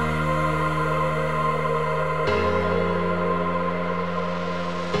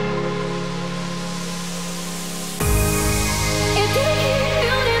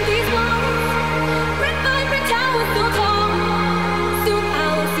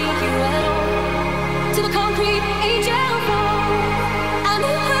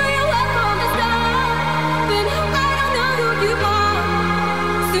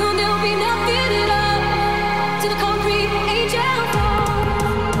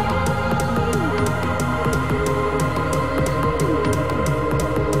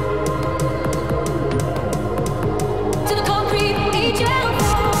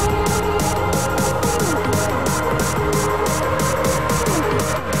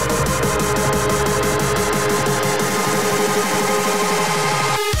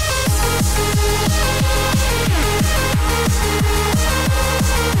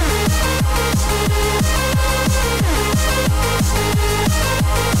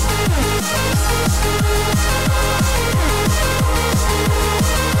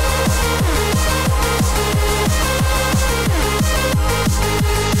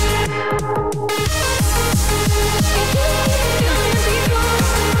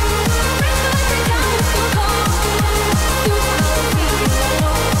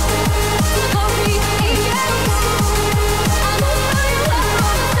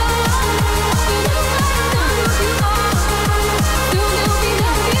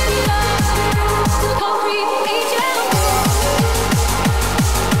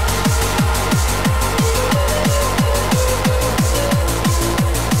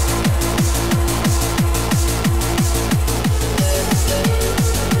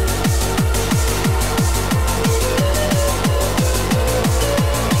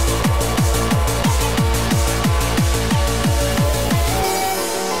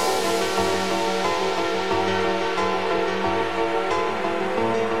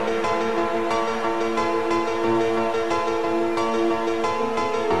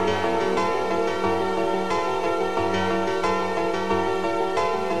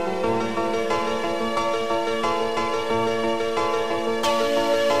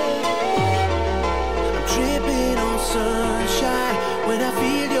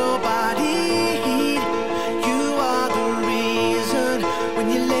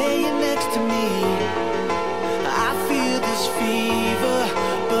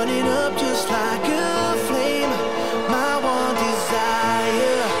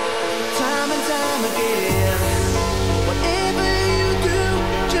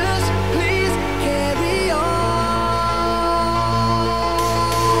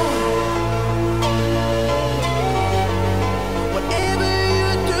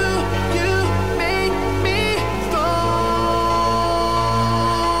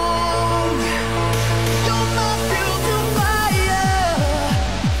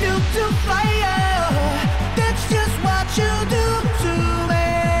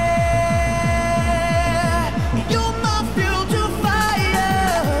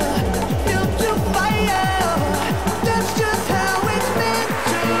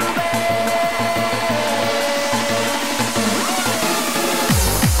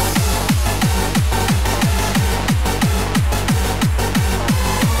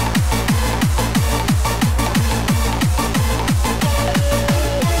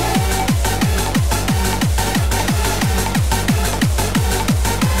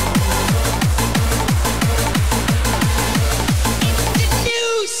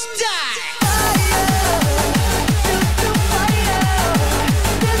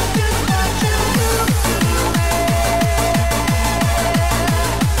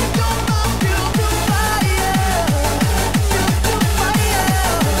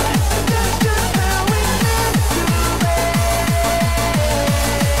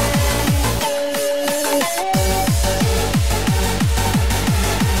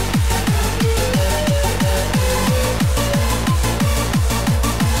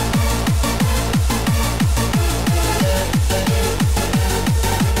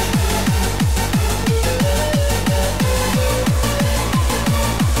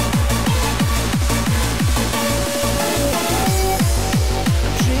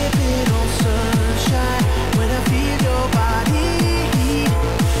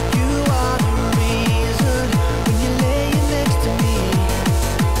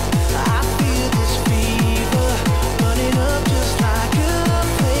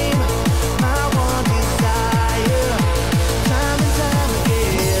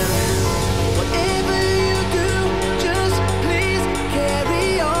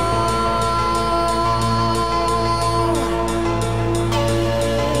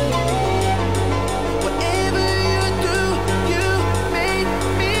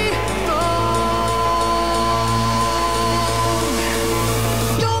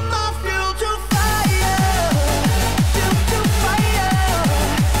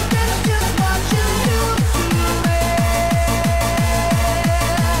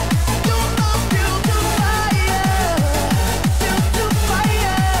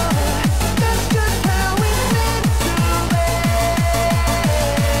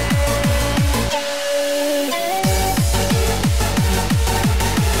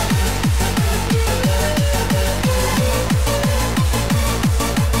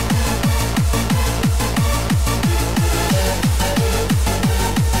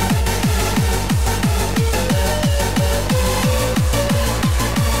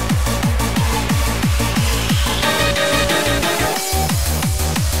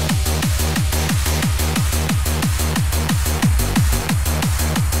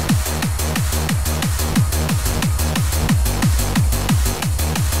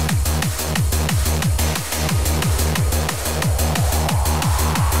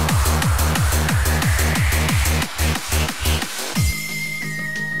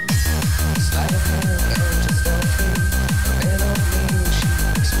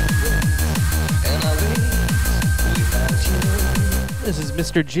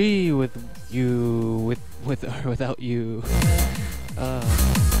 is Mr. G with you, with or without you.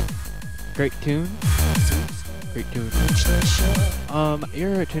 Great tune. Great tune.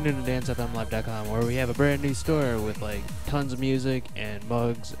 You're tuned in to Dancefmlive.com, where we have a brand new store with like tons of music and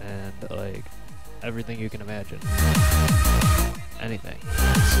mugs and like everything you can imagine. Anything.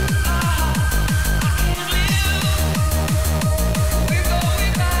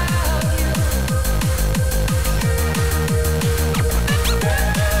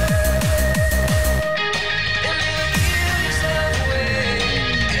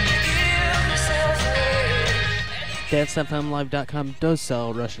 Dancefmlive.com does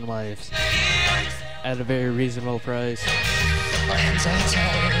sell Russian wives at a very reasonable price. My hands are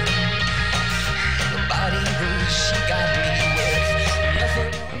tired. The body moves, she got me with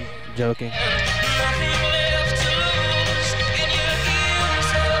nothing. I'm joking. Nothing left to lose. Can you give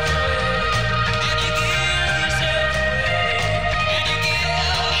yourself away? Can you give yourself away?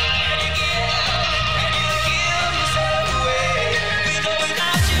 Can you give yourself away? With or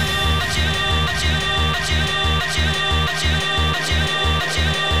without you,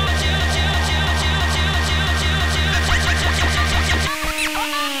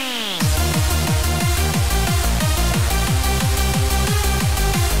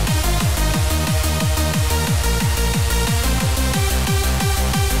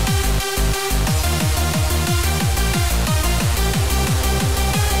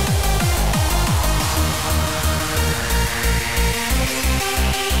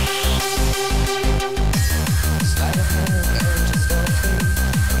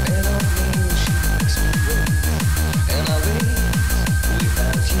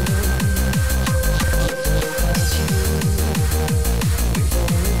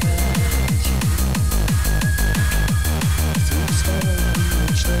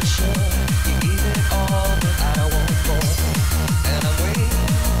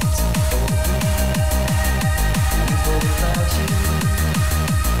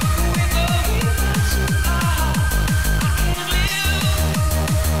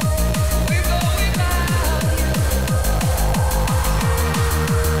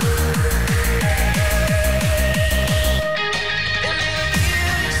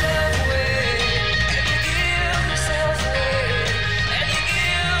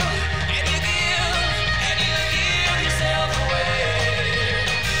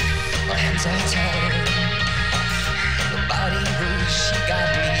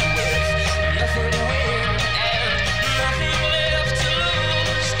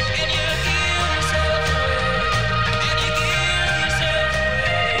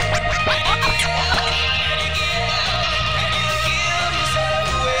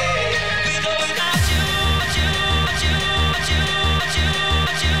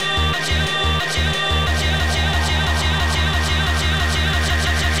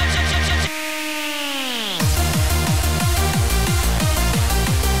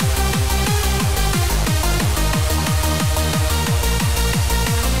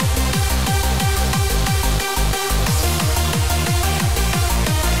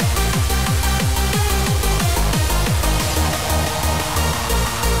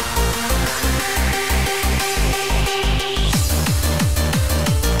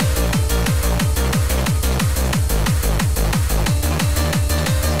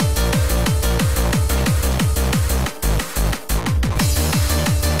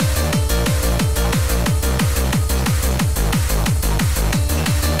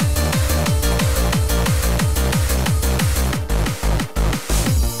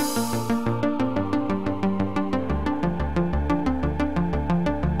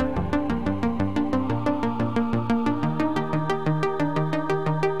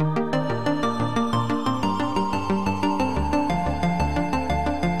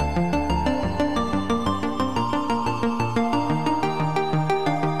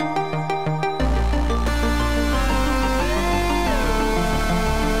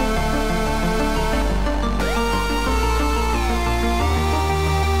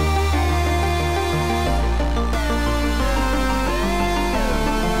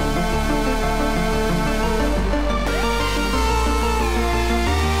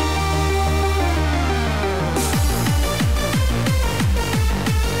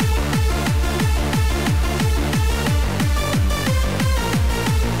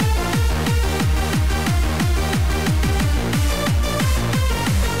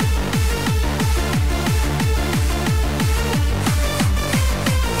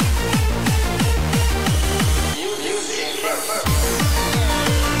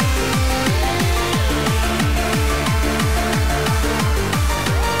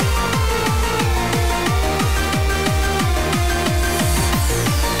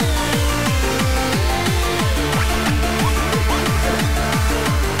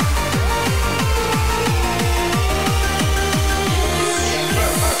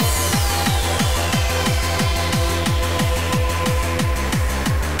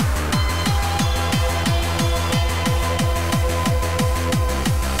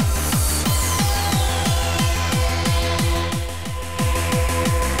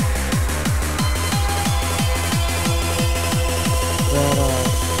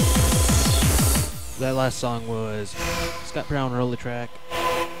 that last song was Scott Brown Early Track,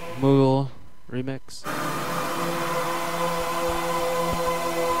 Moogle remix.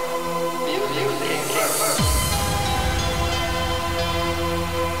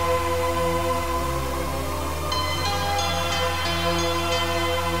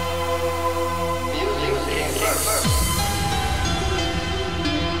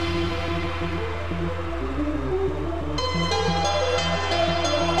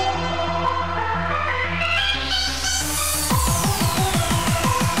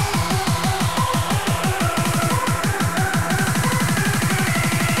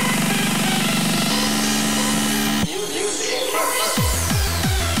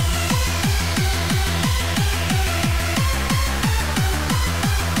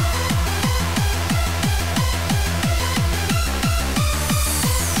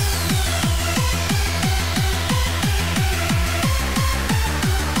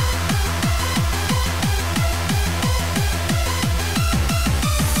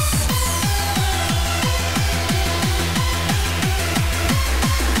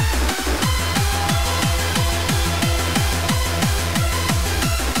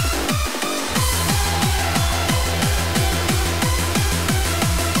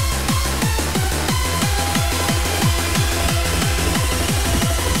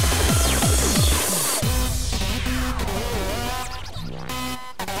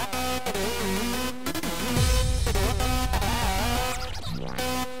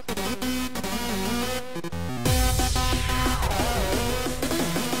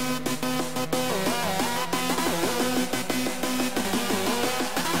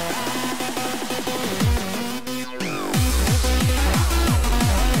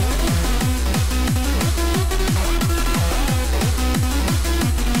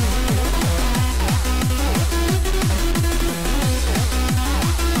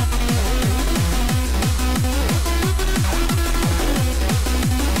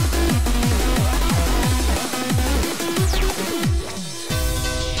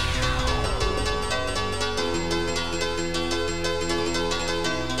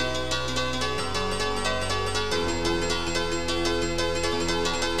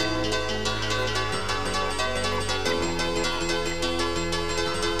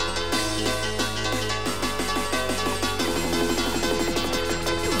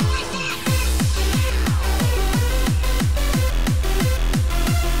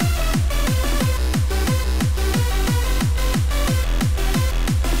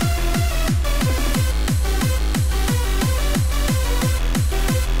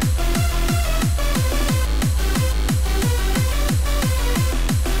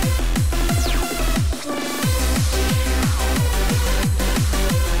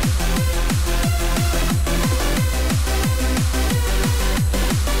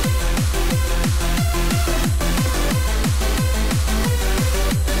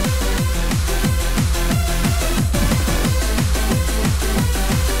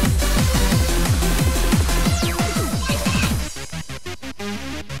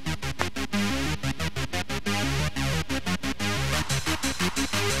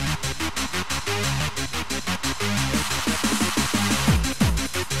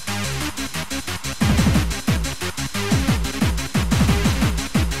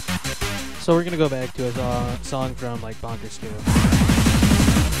 So we're gonna go back to a song from like Bonkers 2.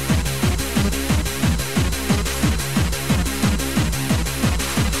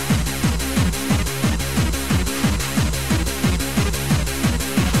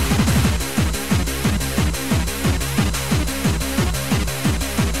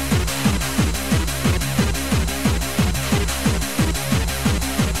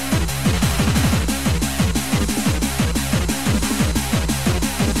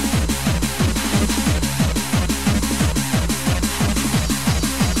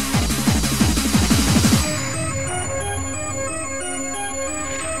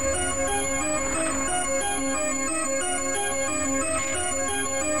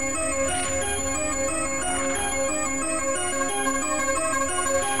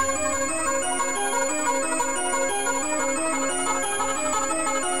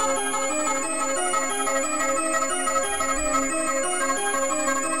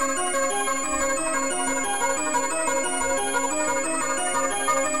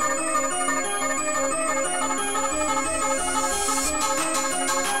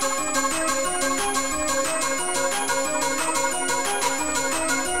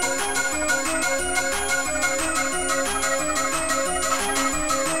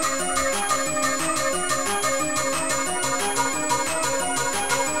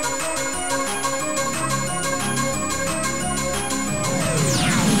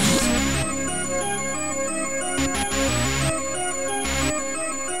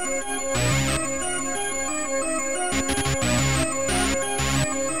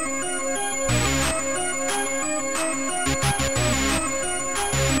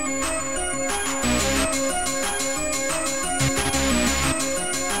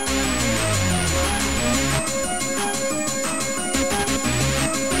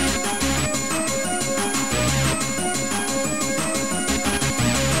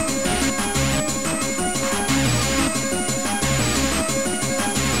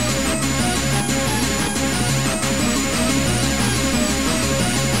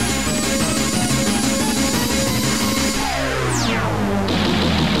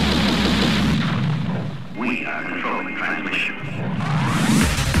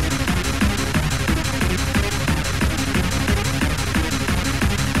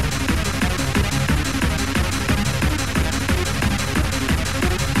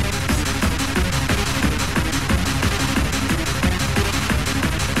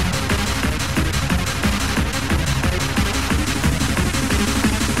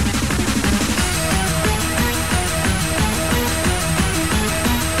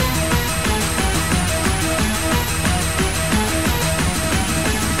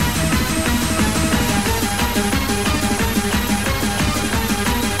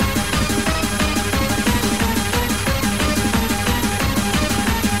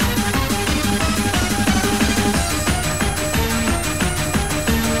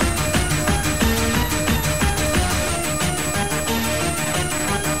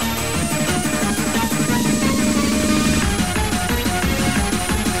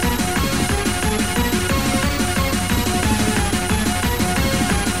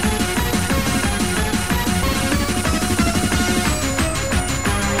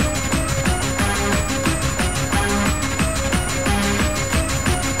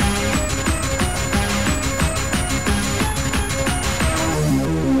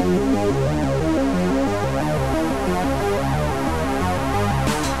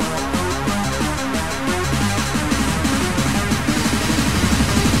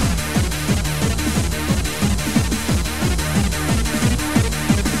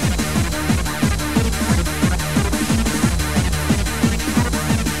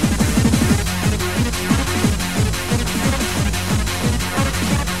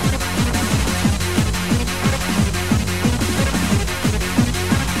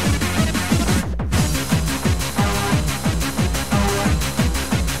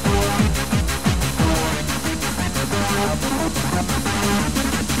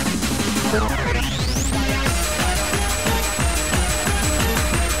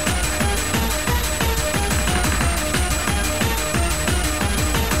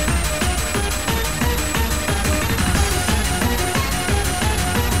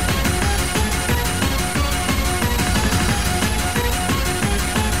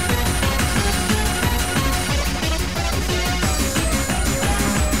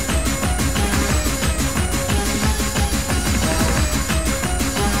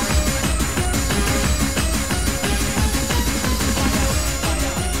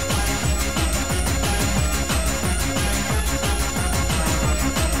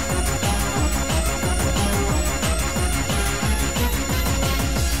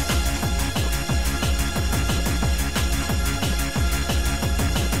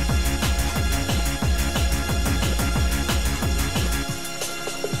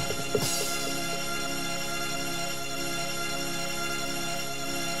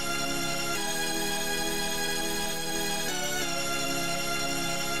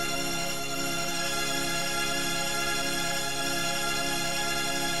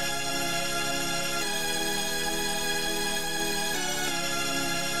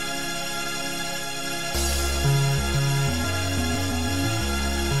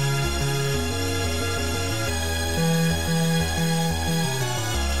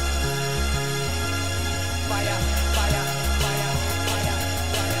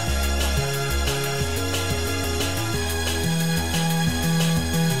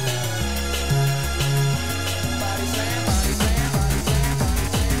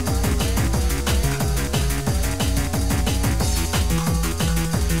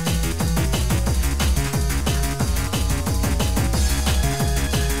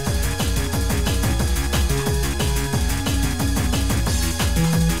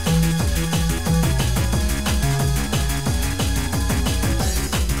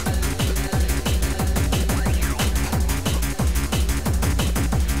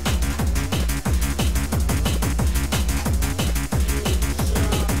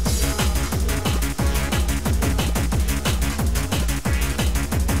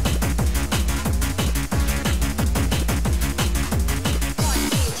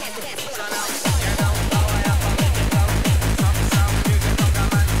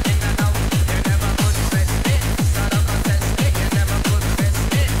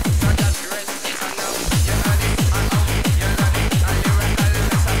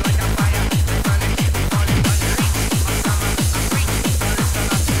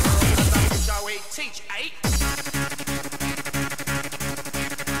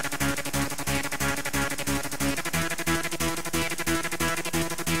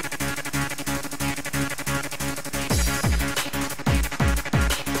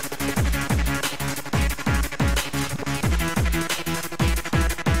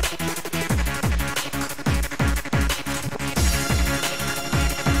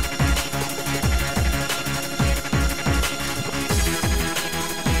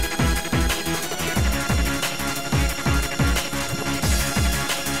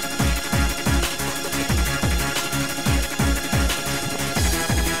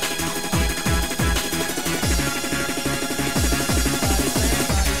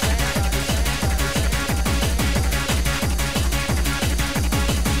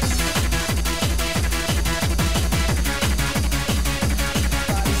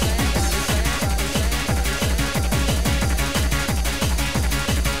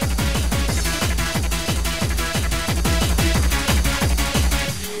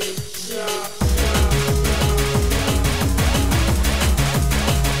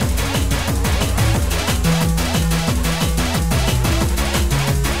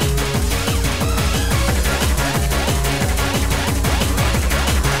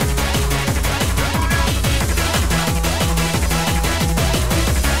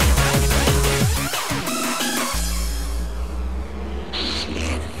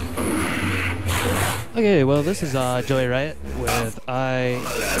 Okay, well, this is Joey Riot with I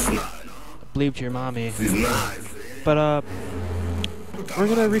Bleeped Your Mommy. But we're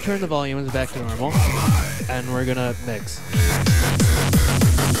gonna return the volumes back to normal, and we're gonna mix.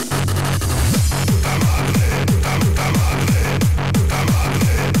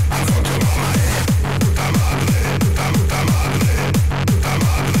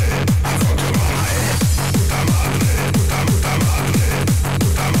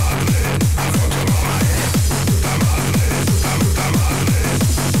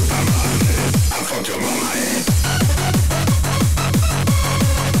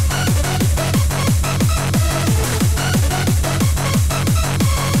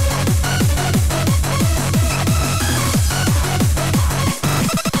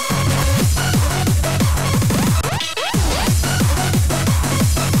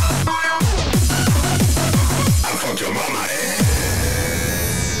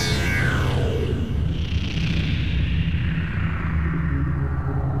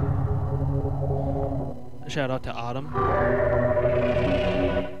 Shout out to Autumn.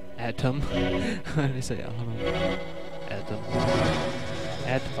 Atom. How did I say Autumn? Atom.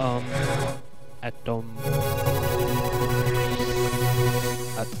 Atom. Atom.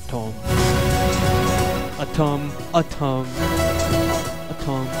 Atom. Atom. Atom.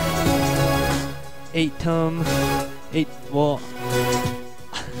 Atom. Atom. Eight. Well.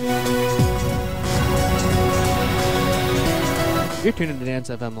 You're tuning to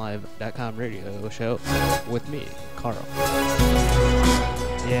Dancefmlive.com radio show with me, Carl.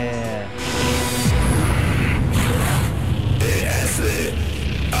 Yeah. Hey, Ashley,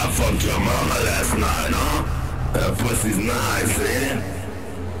 I fucked your mama last night, huh? Her pussy's nice, eh?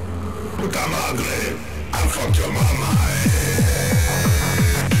 But I'm ugly. I fucked your mama,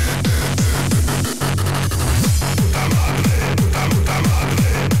 I'm ugly. I'm ugly.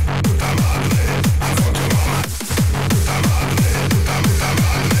 I'm ugly. I fucked your mama. I'm ugly. I'm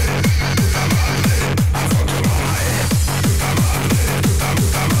ugly. I'm ugly. I fucked your mama, I'm ugly.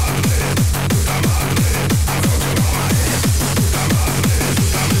 I'm ugly. I'm ugly. I fucked your mama, I'm ugly.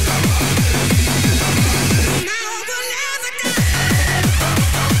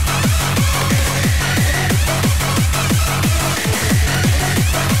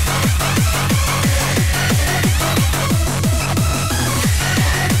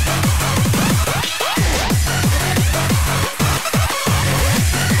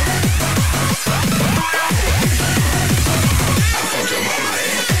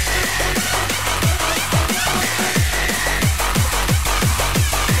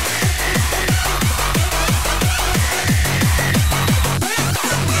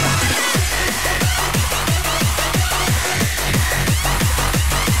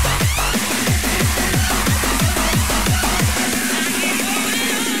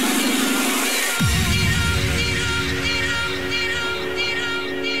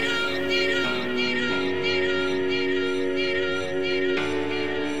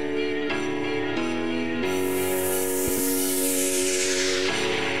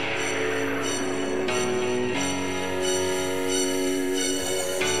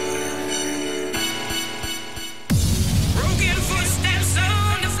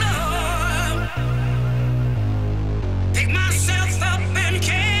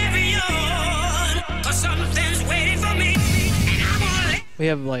 We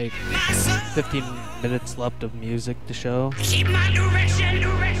have like 15 minutes left of music to show.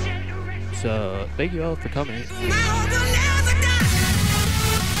 So thank you all for coming.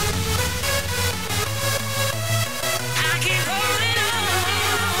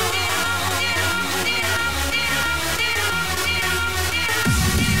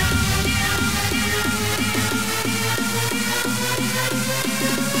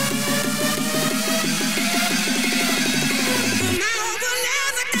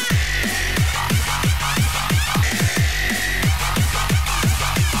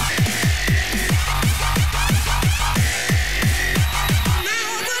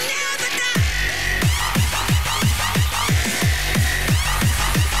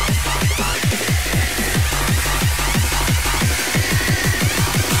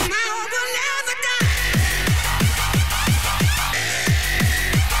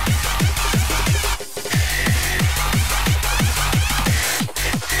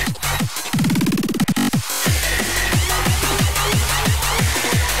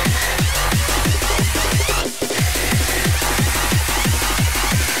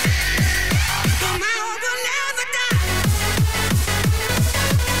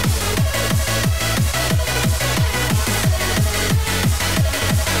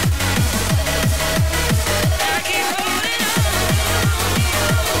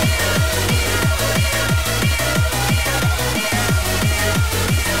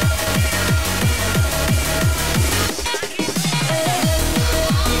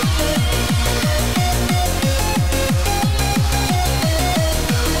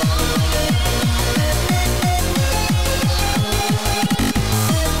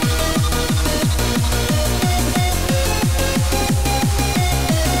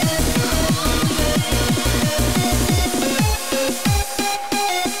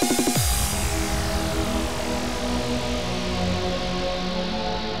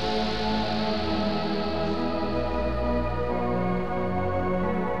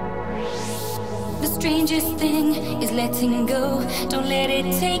 Strangest thing is letting go. Don't let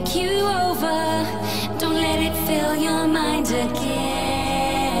it take you over. Don't let it fill your mind again.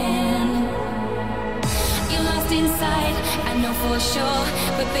 You're lost inside, I know for sure.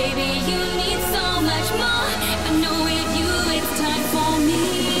 But baby, you need so much more. I know with you it's time for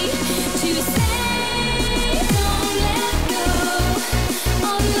me to say, don't let go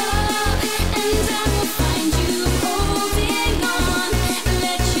of love, and I will find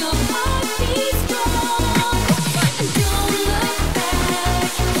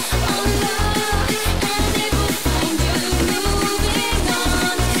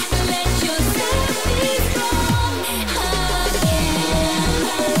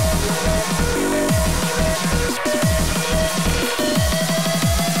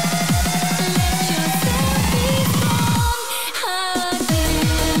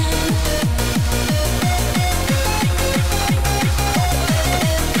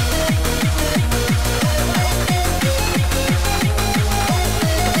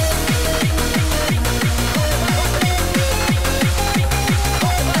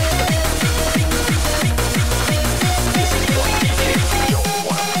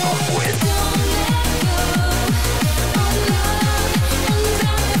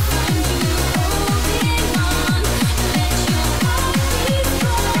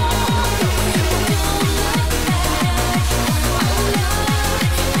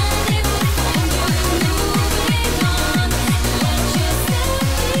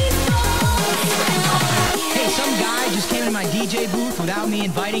DJ booth without me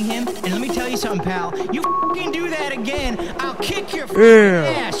inviting him? And let me tell you something, pal. You f***ing do that again, I'll kick your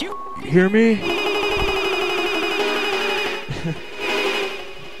ass. You hear me?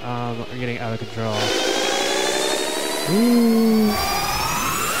 We're getting out of control. Ooh.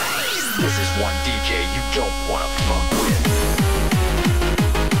 This is one DJ you don't wanna fuck with.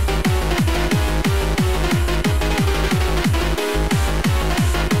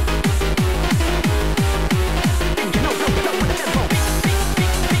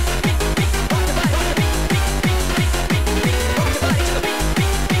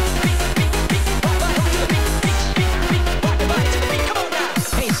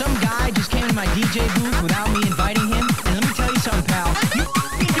 DJ booth without me inviting him, and let me tell you something, pal. You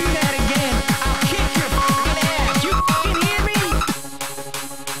f***ing do that again, I'll kick your f***ing ass. You f***ing hear me?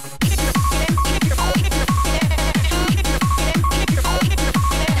 Kick your f***ing ass. Kick your f***ing ass. Kick your f***ing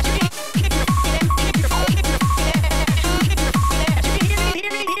ass. Kick your f***ing ass. Kick your f***ing ass. Kick your f***ing ass. Kick your f***ing ass. Hear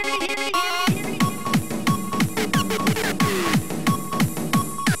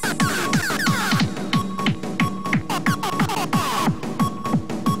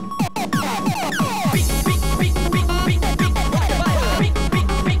me?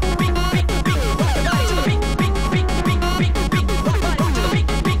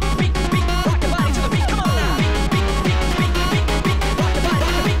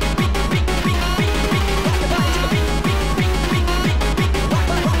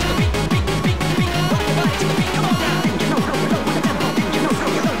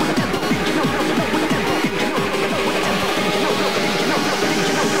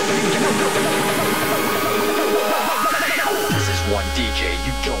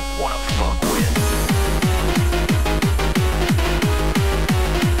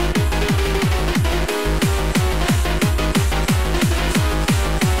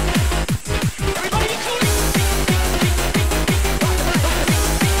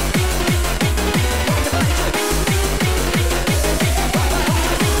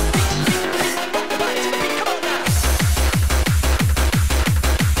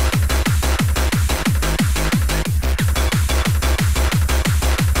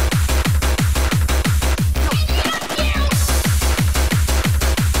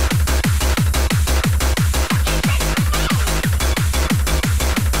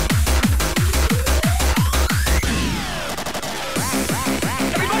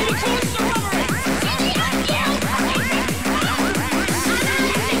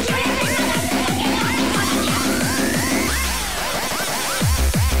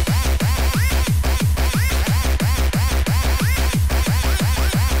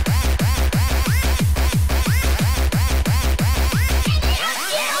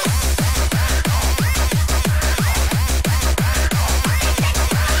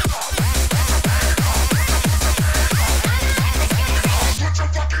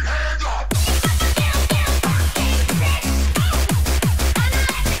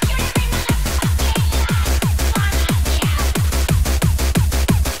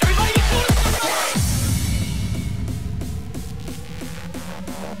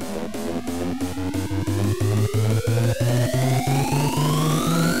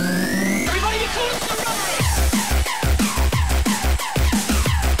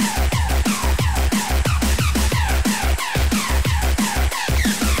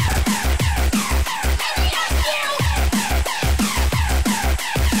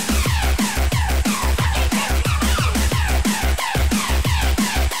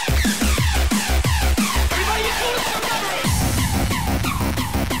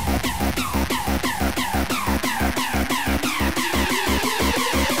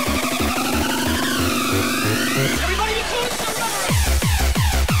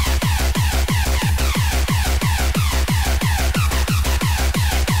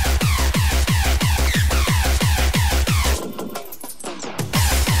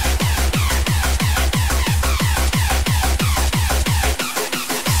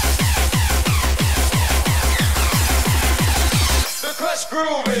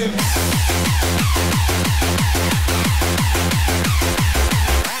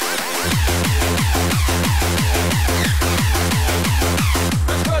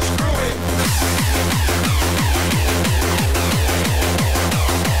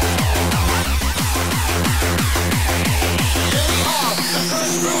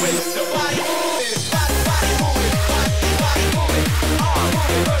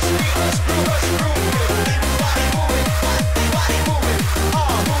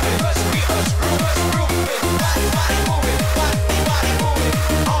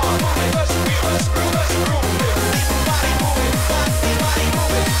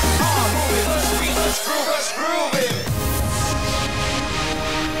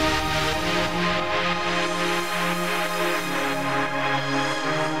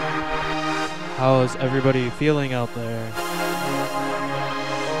 How's everybody feeling out there?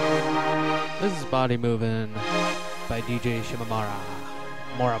 This is Body Moving by DJ Shimamara.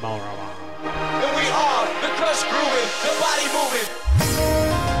 Mora Mora. And we are the cuss grooving, the body moving.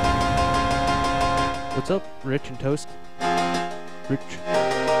 What's up, Rich and Toast? Rich,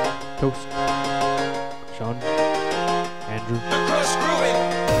 Toast, Sean, Andrew. The cuss grooving.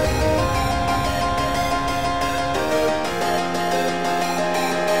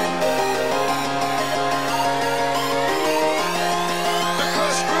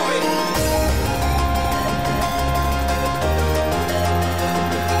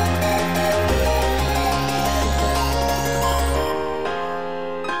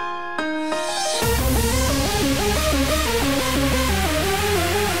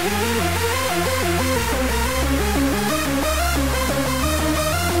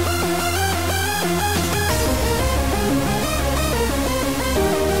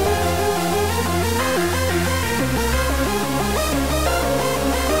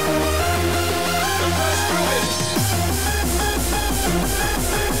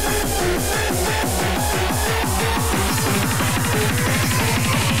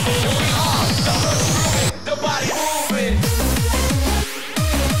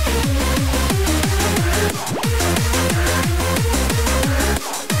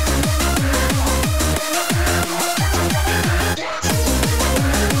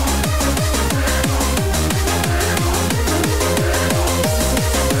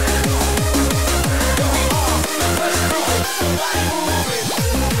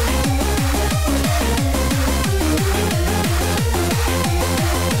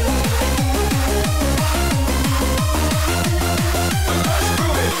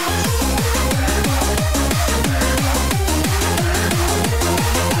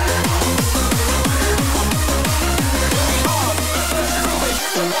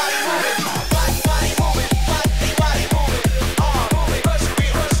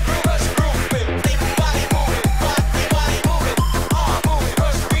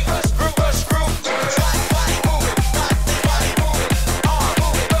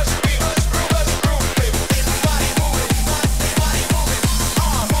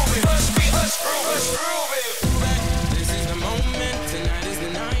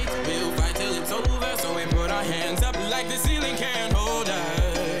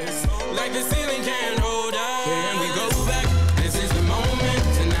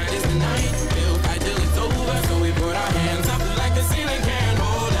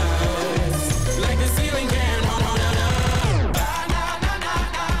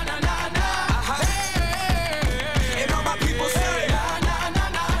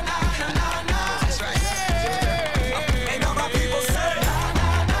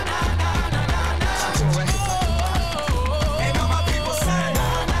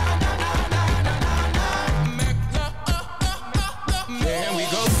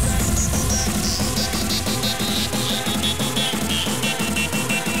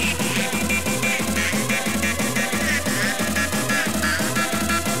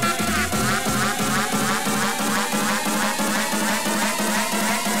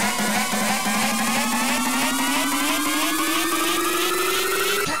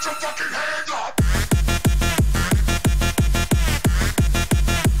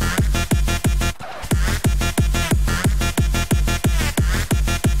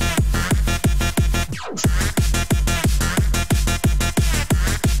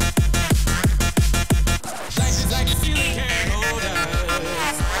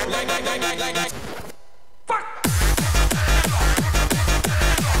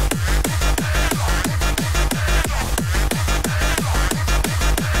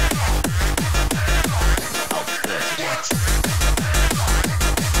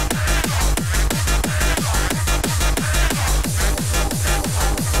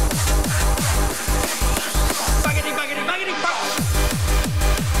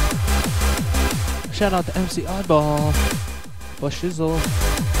 Shout out to MC Oddball, Bushizzle,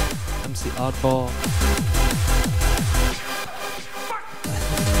 MC Oddball,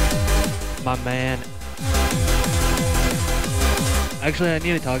 my man. Actually, I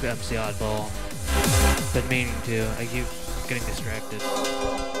need to talk to MC Oddball. Been meaning to. I keep getting distracted.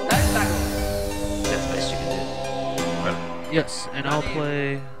 That's the best you can do. Well, yes, and I'll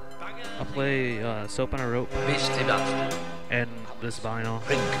play Soap on a Rope and this vinyl,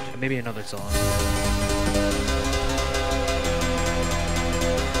 and maybe another song.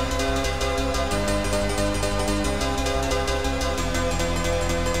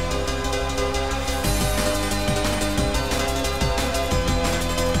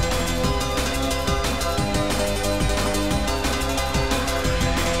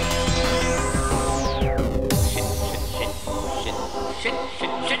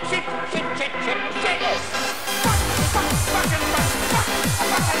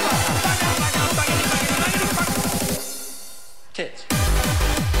 Tits.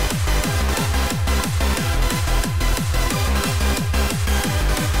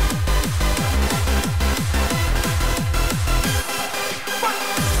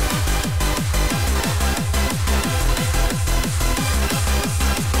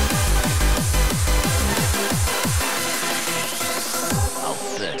 Oh,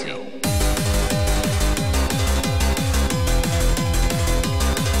 30.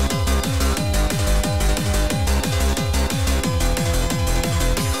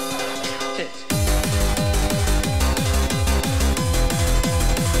 Tits.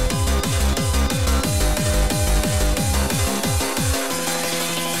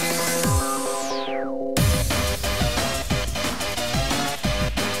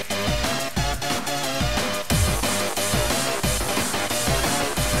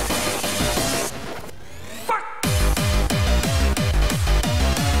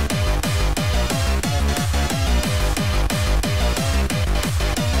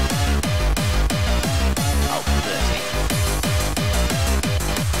 Oh, 30.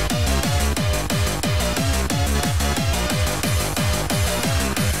 Tits.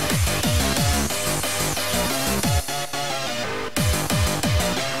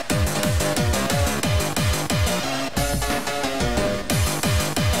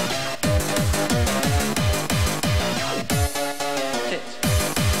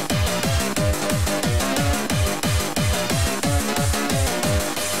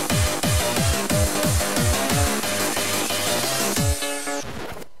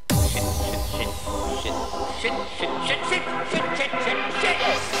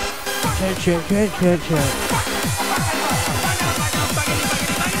 Shit.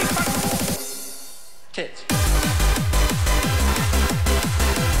 Tits.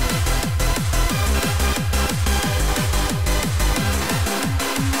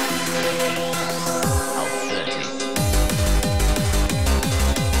 Oh, 30.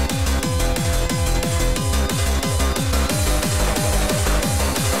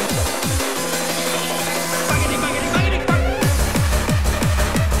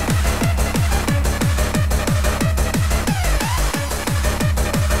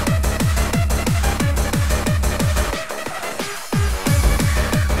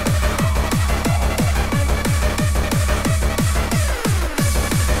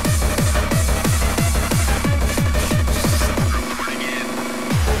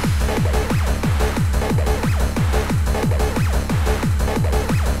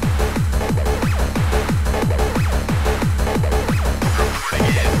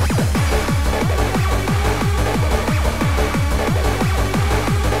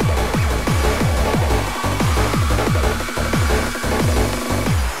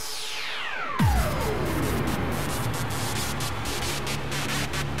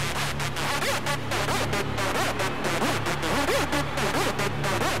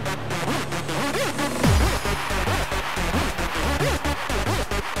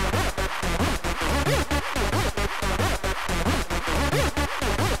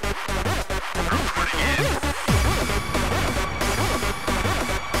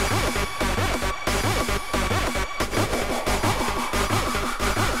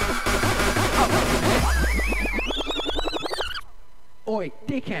 Oi,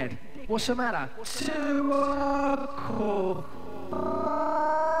 dickhead, what's the matter? Too cool.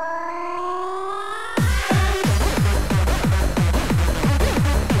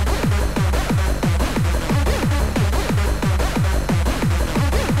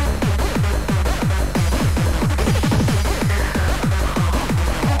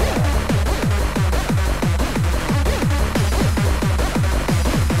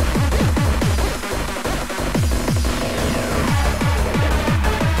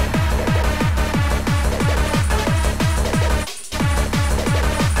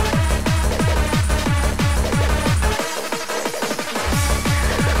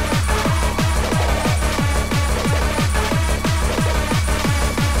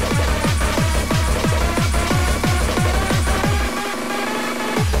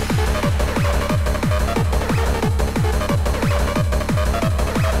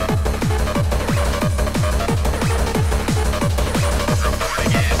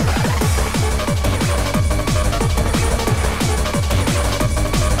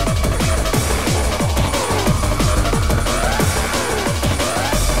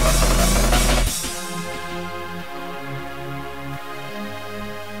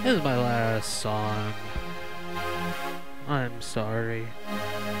 This is my last song. I'm sorry.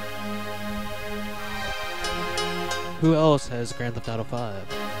 Who else has Grand Theft Auto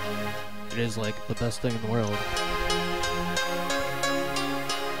 5? It is like the best thing in the world.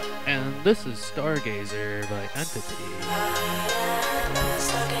 And this is Stargazer by Entity.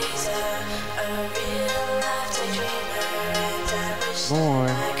 More.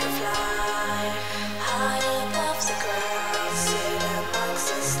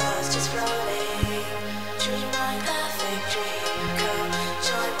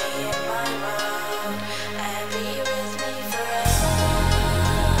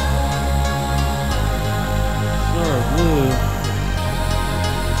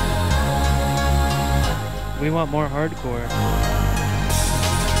 We want more hardcore.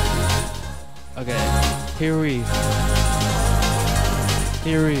 Okay, here we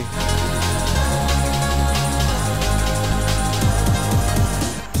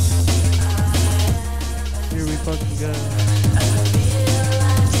fucking go.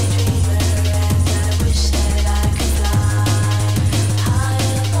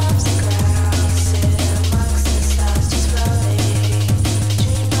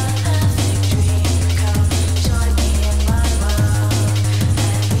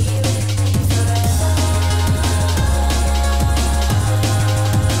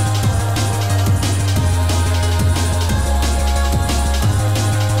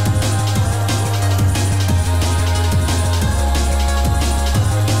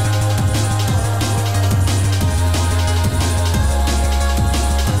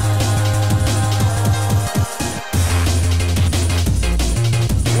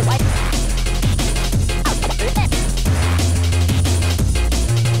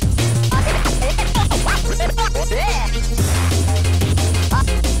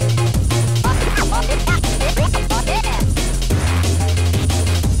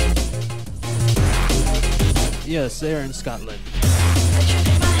 Yes, they are in Scotland.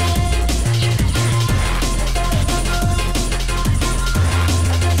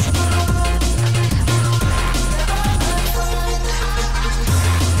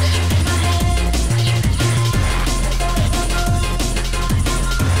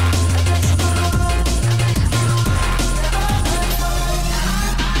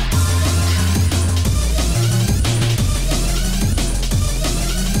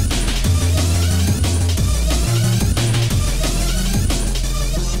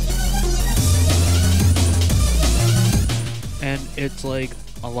 It's like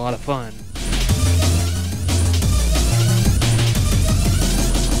a lot of fun.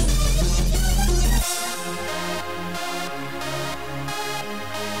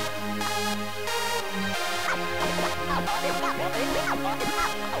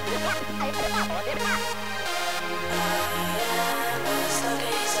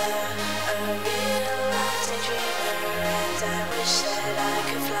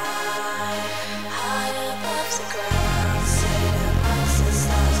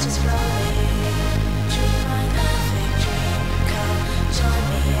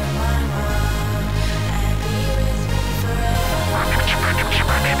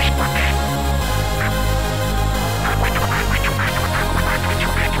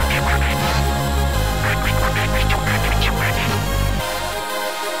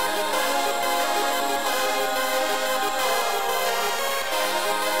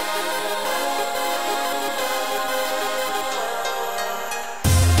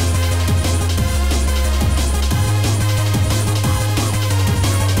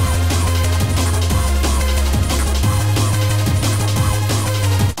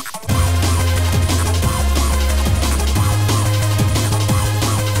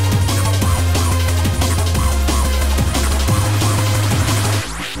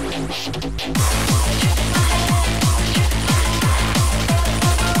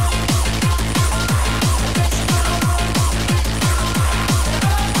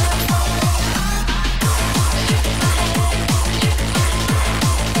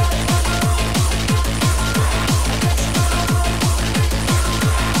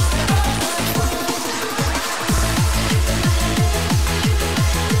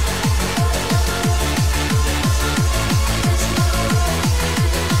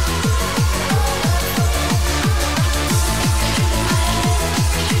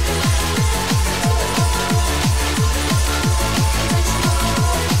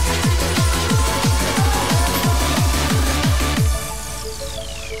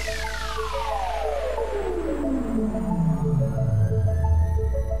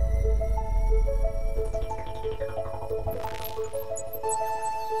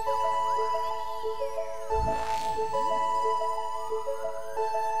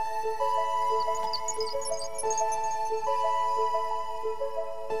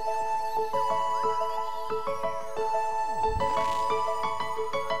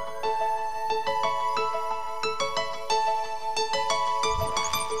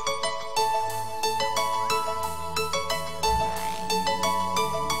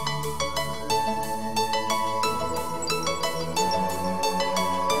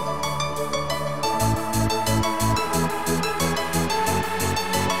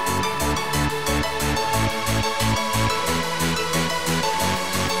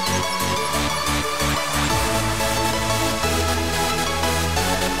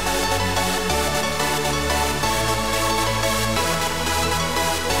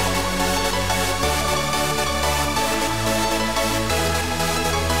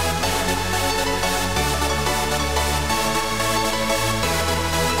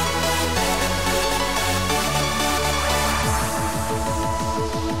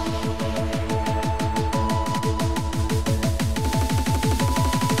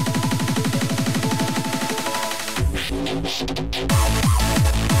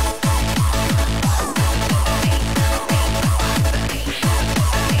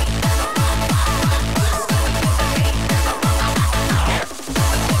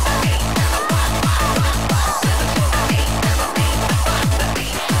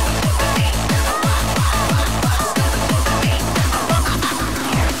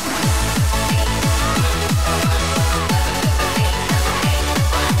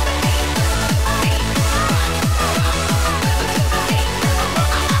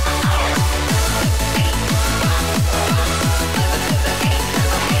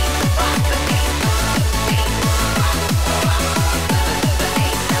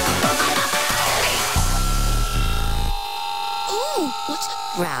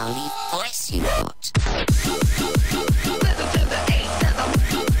 growly voice you got.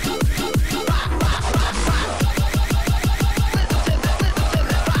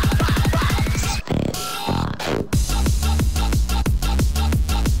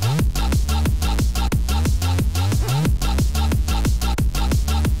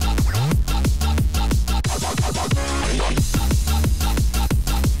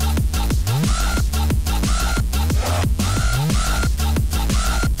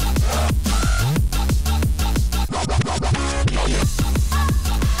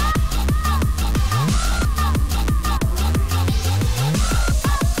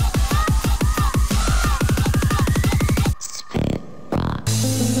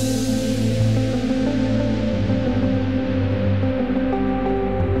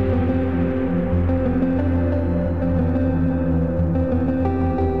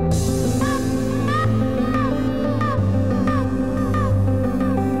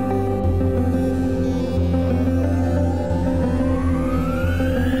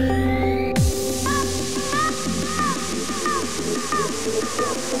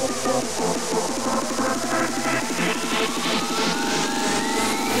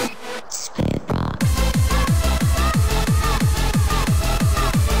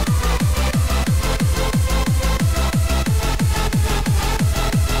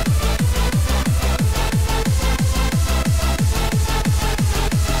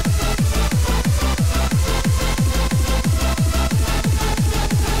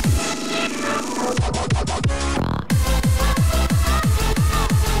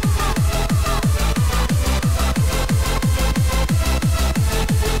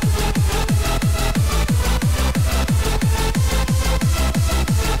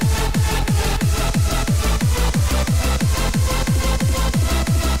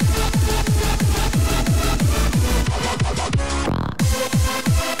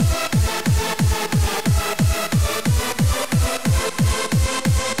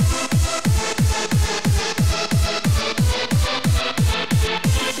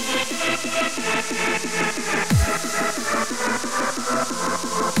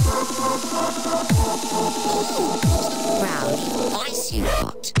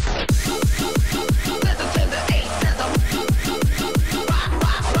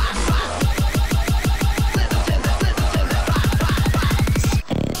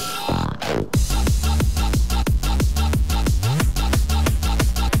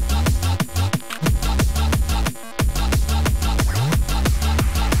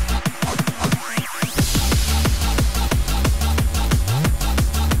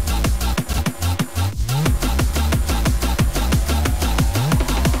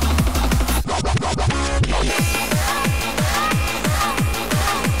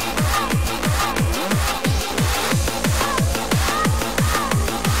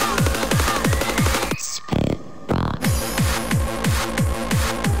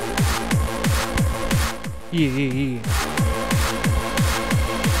 Yeah.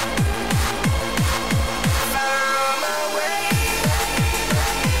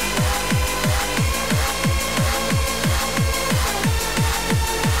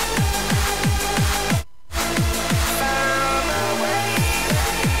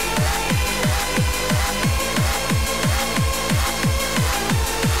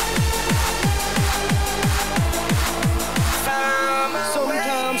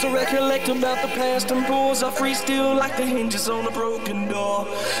 Sometimes I recollect about the past and pause. I free still like the hinges on a broken door.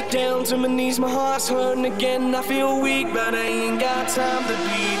 Down to my knees, my heart's hurting again. I feel weak, but I ain't got time to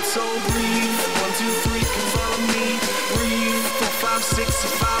beat. So breathe, 1, 2, 3, come follow me. Breathe, 4, 5, 6,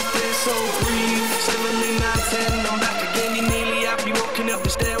 5, there. So breathe, 7, 8, 9, 10. I'm back again. You nearly have me walking up the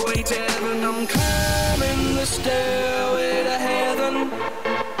stairway to heaven. I'm climbing the stairway to heaven,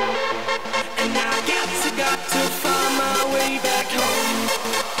 and I got to find my way back home.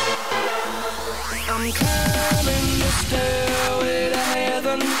 I'm climbing the stairway to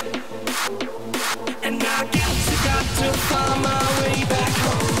heaven, and I got to find my way back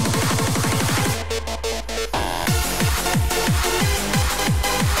home.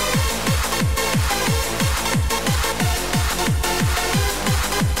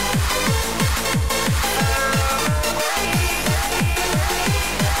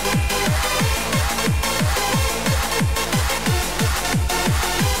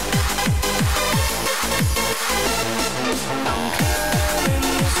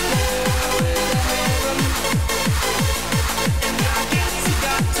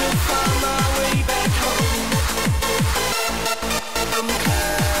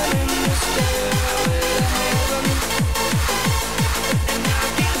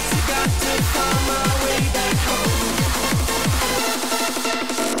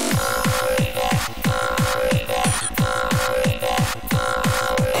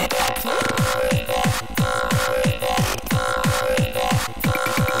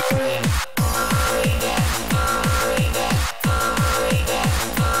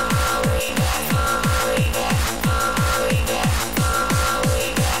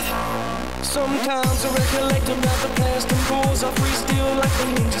 Don't have the past and pulls. I free still like the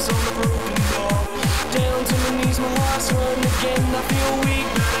hinges on the broken door. Down to my knees, my heart's hurting again. I feel weak,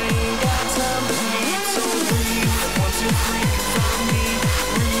 but I ain't got time to sleep. So breathe, 1, 2, 3, confirm me.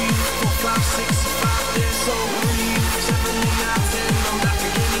 Breathe, 4, 5, 6, 5, there's so breathe. 7, 8, 9, 10, I'm back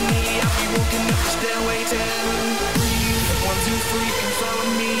again in me. I'll be walking up the stairway to heaven. Breathe, 1, 2, 3, confirm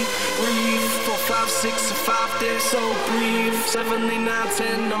me. Breathe, 4, 5, 6, 5, there's so breathe. 7, 8, 9,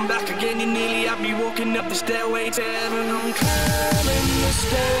 10, I'm back again in nearly. I'll be walking up the stairway to heaven. I'm climbing the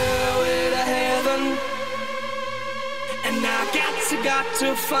stairway to heaven. And I got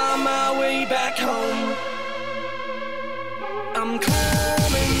to find my way back home. I'm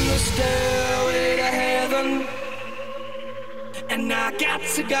climbing the stairway to heaven. And I got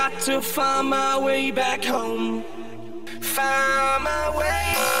to find my way back home. Find my way.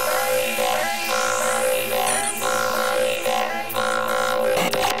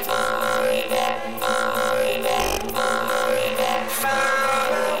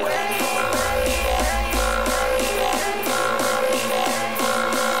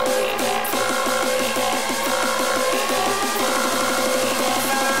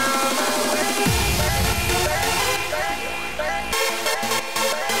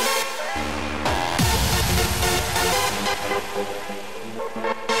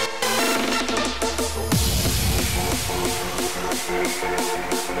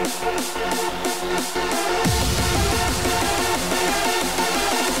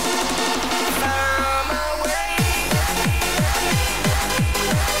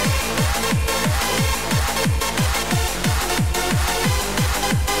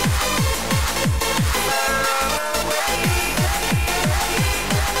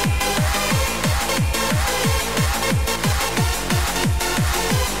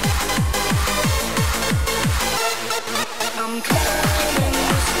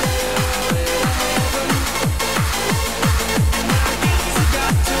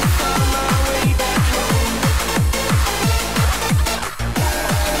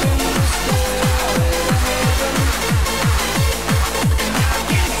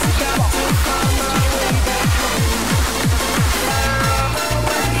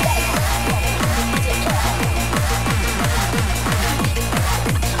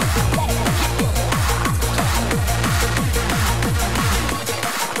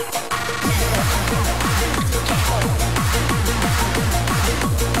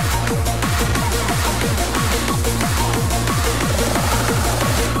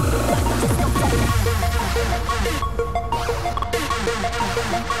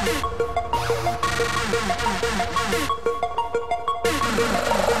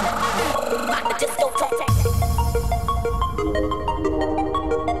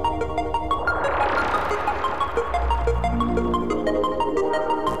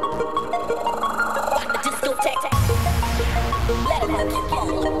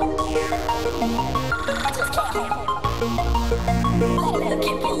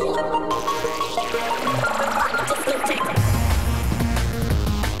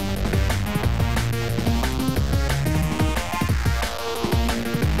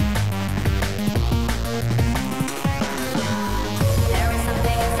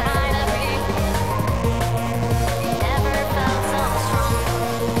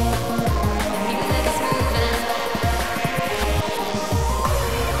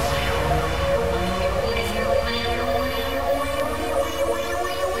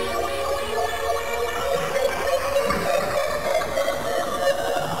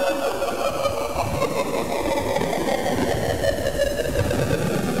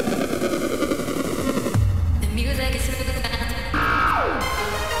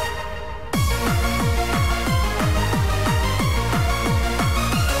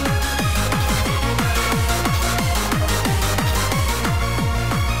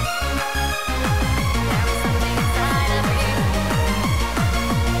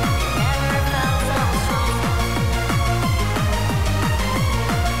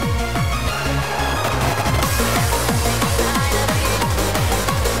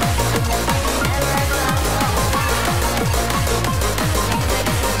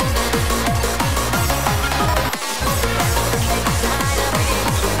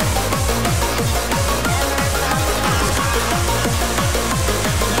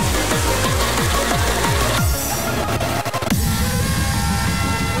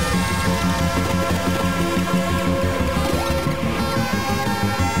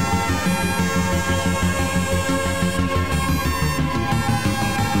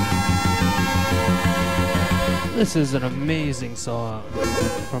 This is an amazing song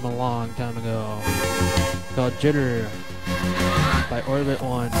from a long time ago called Jitter by Orbit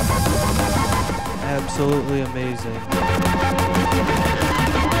 1. absolutely amazing.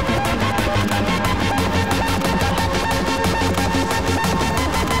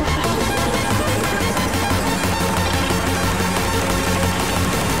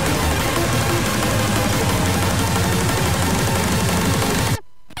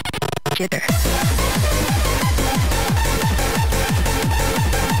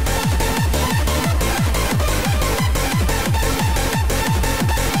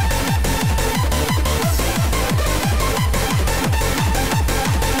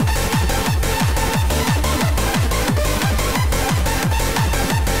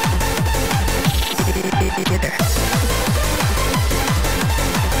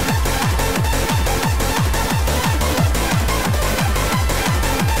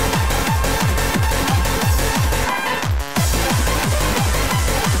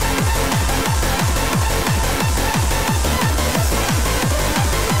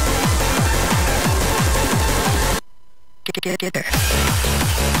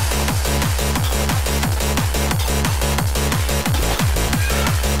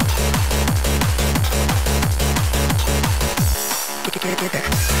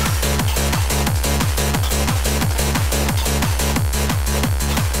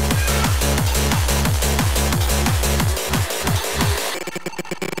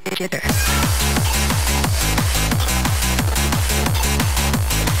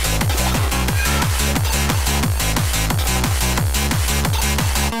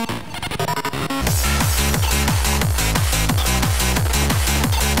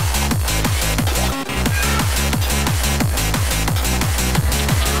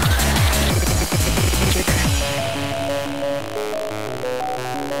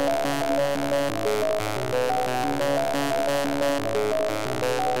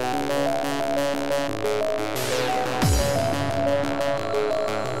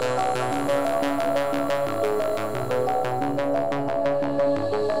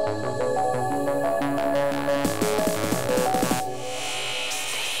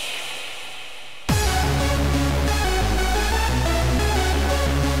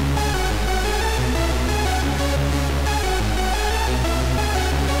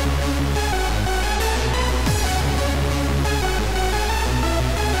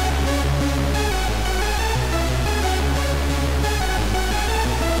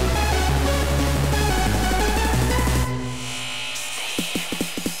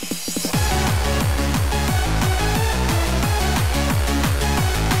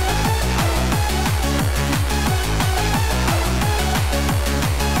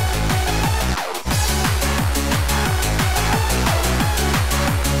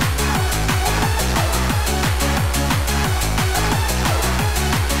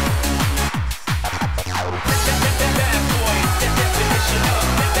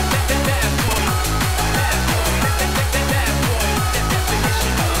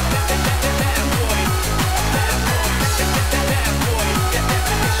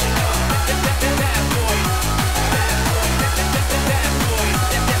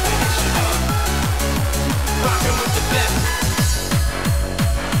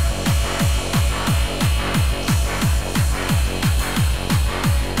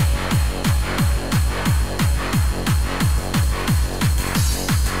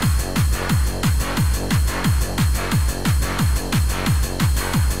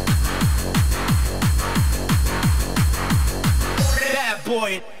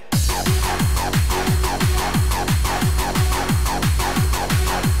 boy.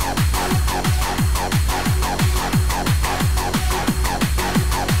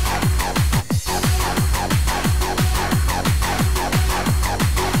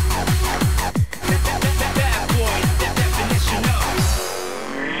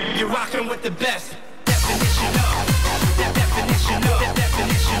 You're rocking with the best. Definition of. Definition of.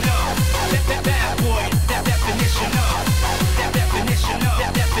 Definition of. Bad boy. Definition of. Definition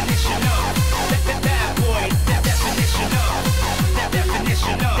of. Definition of. Bad boy. Definition of.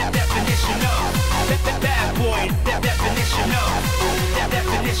 Definition of. Definition of. Bad boy. Definition of.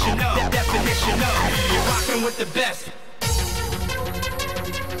 Definition of. Definition of. You're rocking with the best.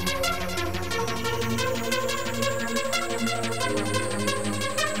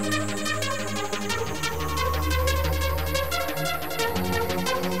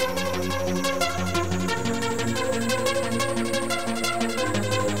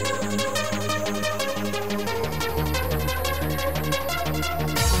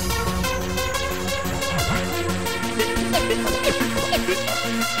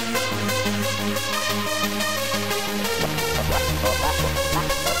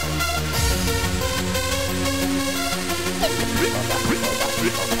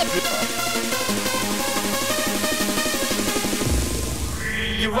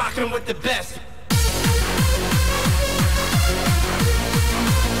 rocking with the best.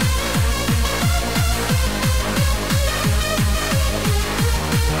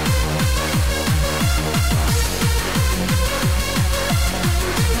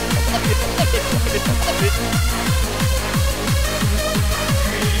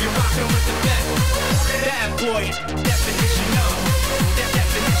 You're rocking with the best. Bad boy, definition of.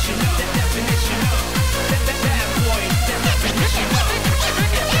 Definition of. Definition of. Bad boy, definition of.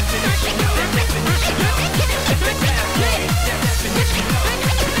 Definition of. Definition of. Bad boy, definition of. Definition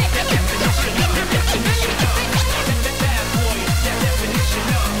of. Definition of. Bad boy, definition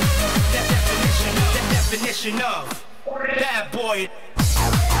of. Definition of. Definition of. Bad boy.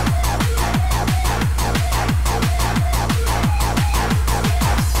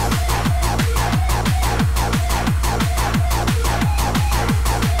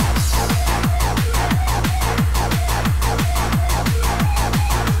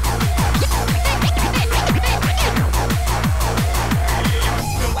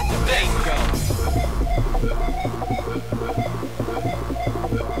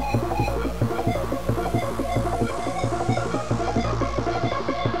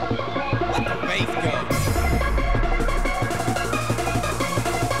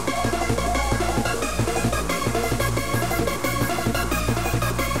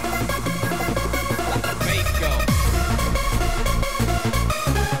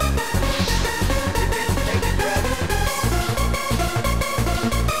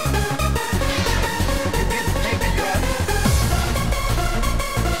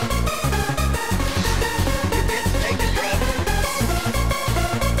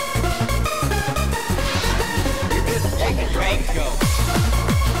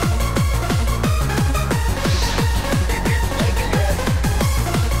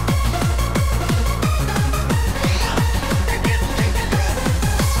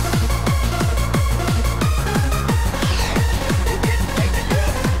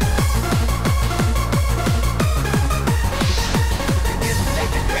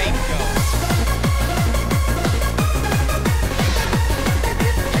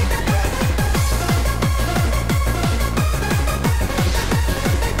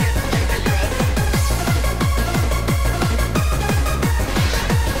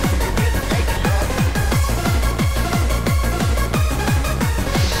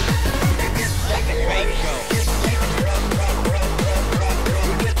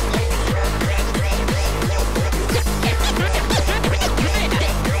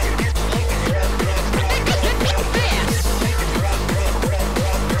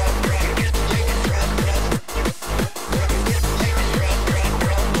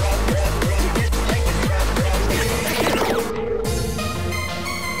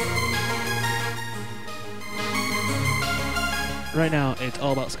 Right now, it's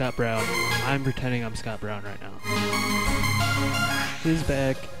all about Scott Brown. I'm pretending I'm Scott Brown right now. He's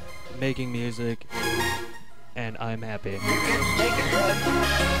back, making music, and I'm happy.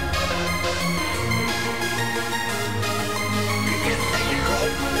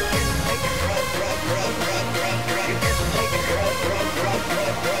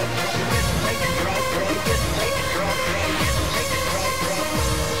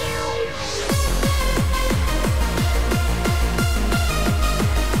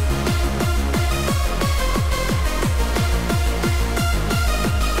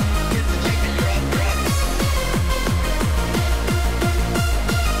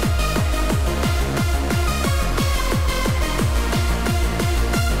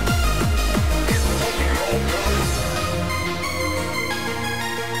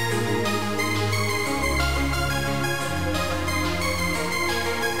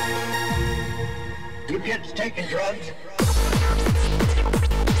 You kids taking drugs?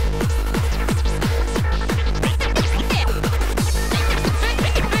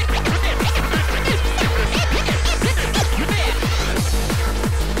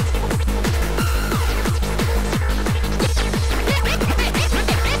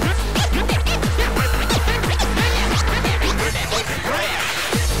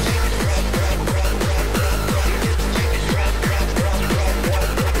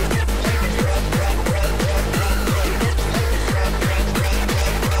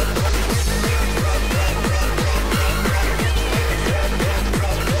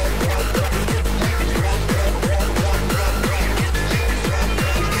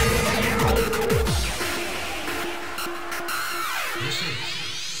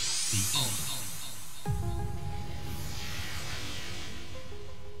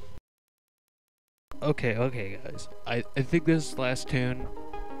 Okay, guys. I think this last tune,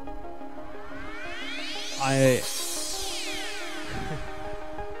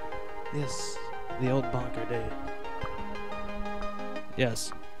 Yes, the old bonker day.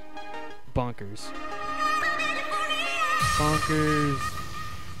 Yes, bonkers. Bonkers.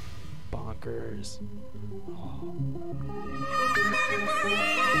 Bonkers.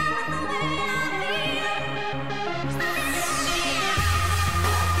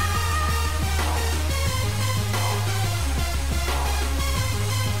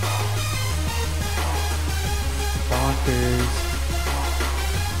 Bonkers.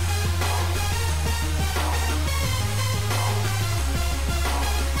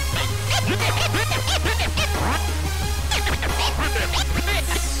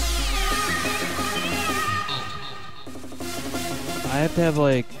 I have to have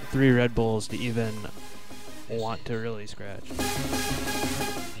like 3 Red Bulls to even want to really scratch.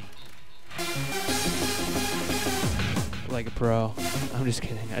 Like a pro. I'm just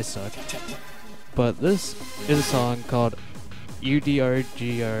kidding, I suck. But this is a song called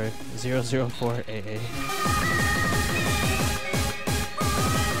UDRGR004AA.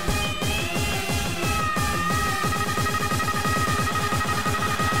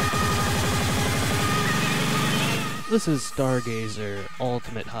 This is Stargazer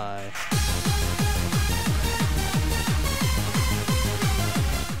Ultimate High.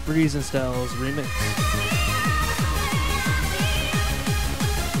 Breeze and Styles remix.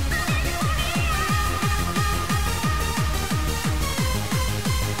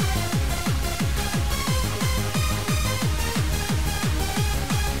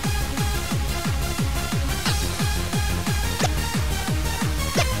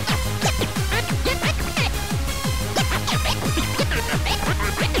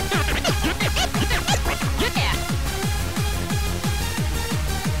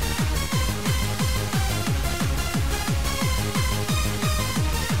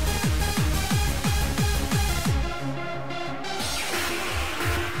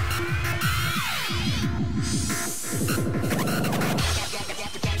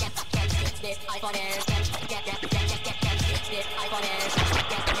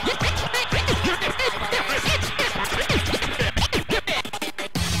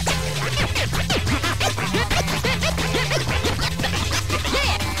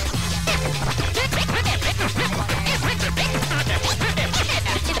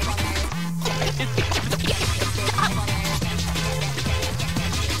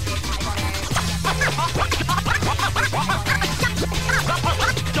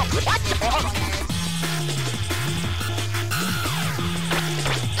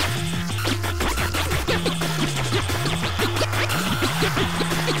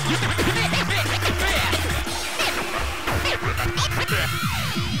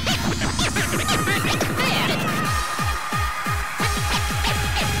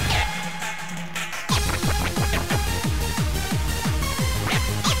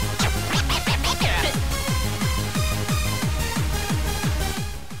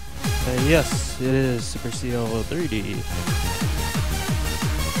 Yes, it is Super Seal 3D.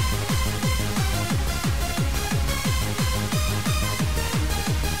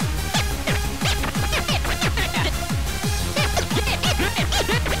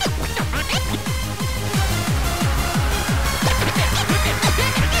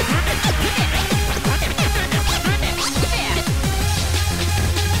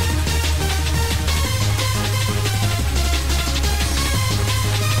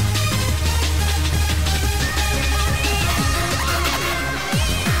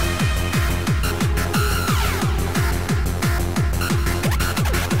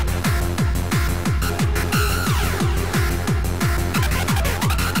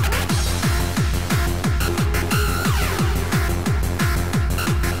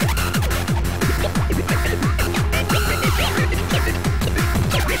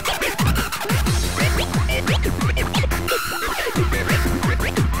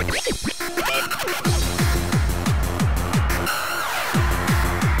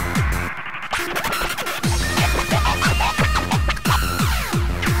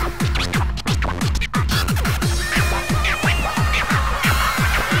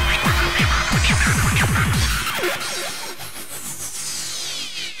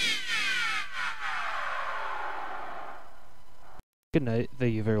 Good night,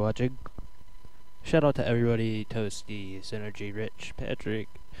 thank you for watching. Shout out to everybody, Toasty, Synergy, Rich, Patrick,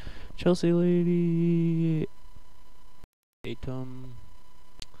 Chelsea Lady, Atom,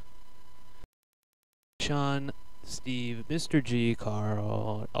 Sean, Steve, Mr. G,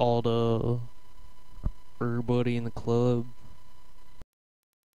 Carl, Aldo, everybody in the club.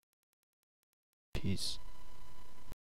 Peace.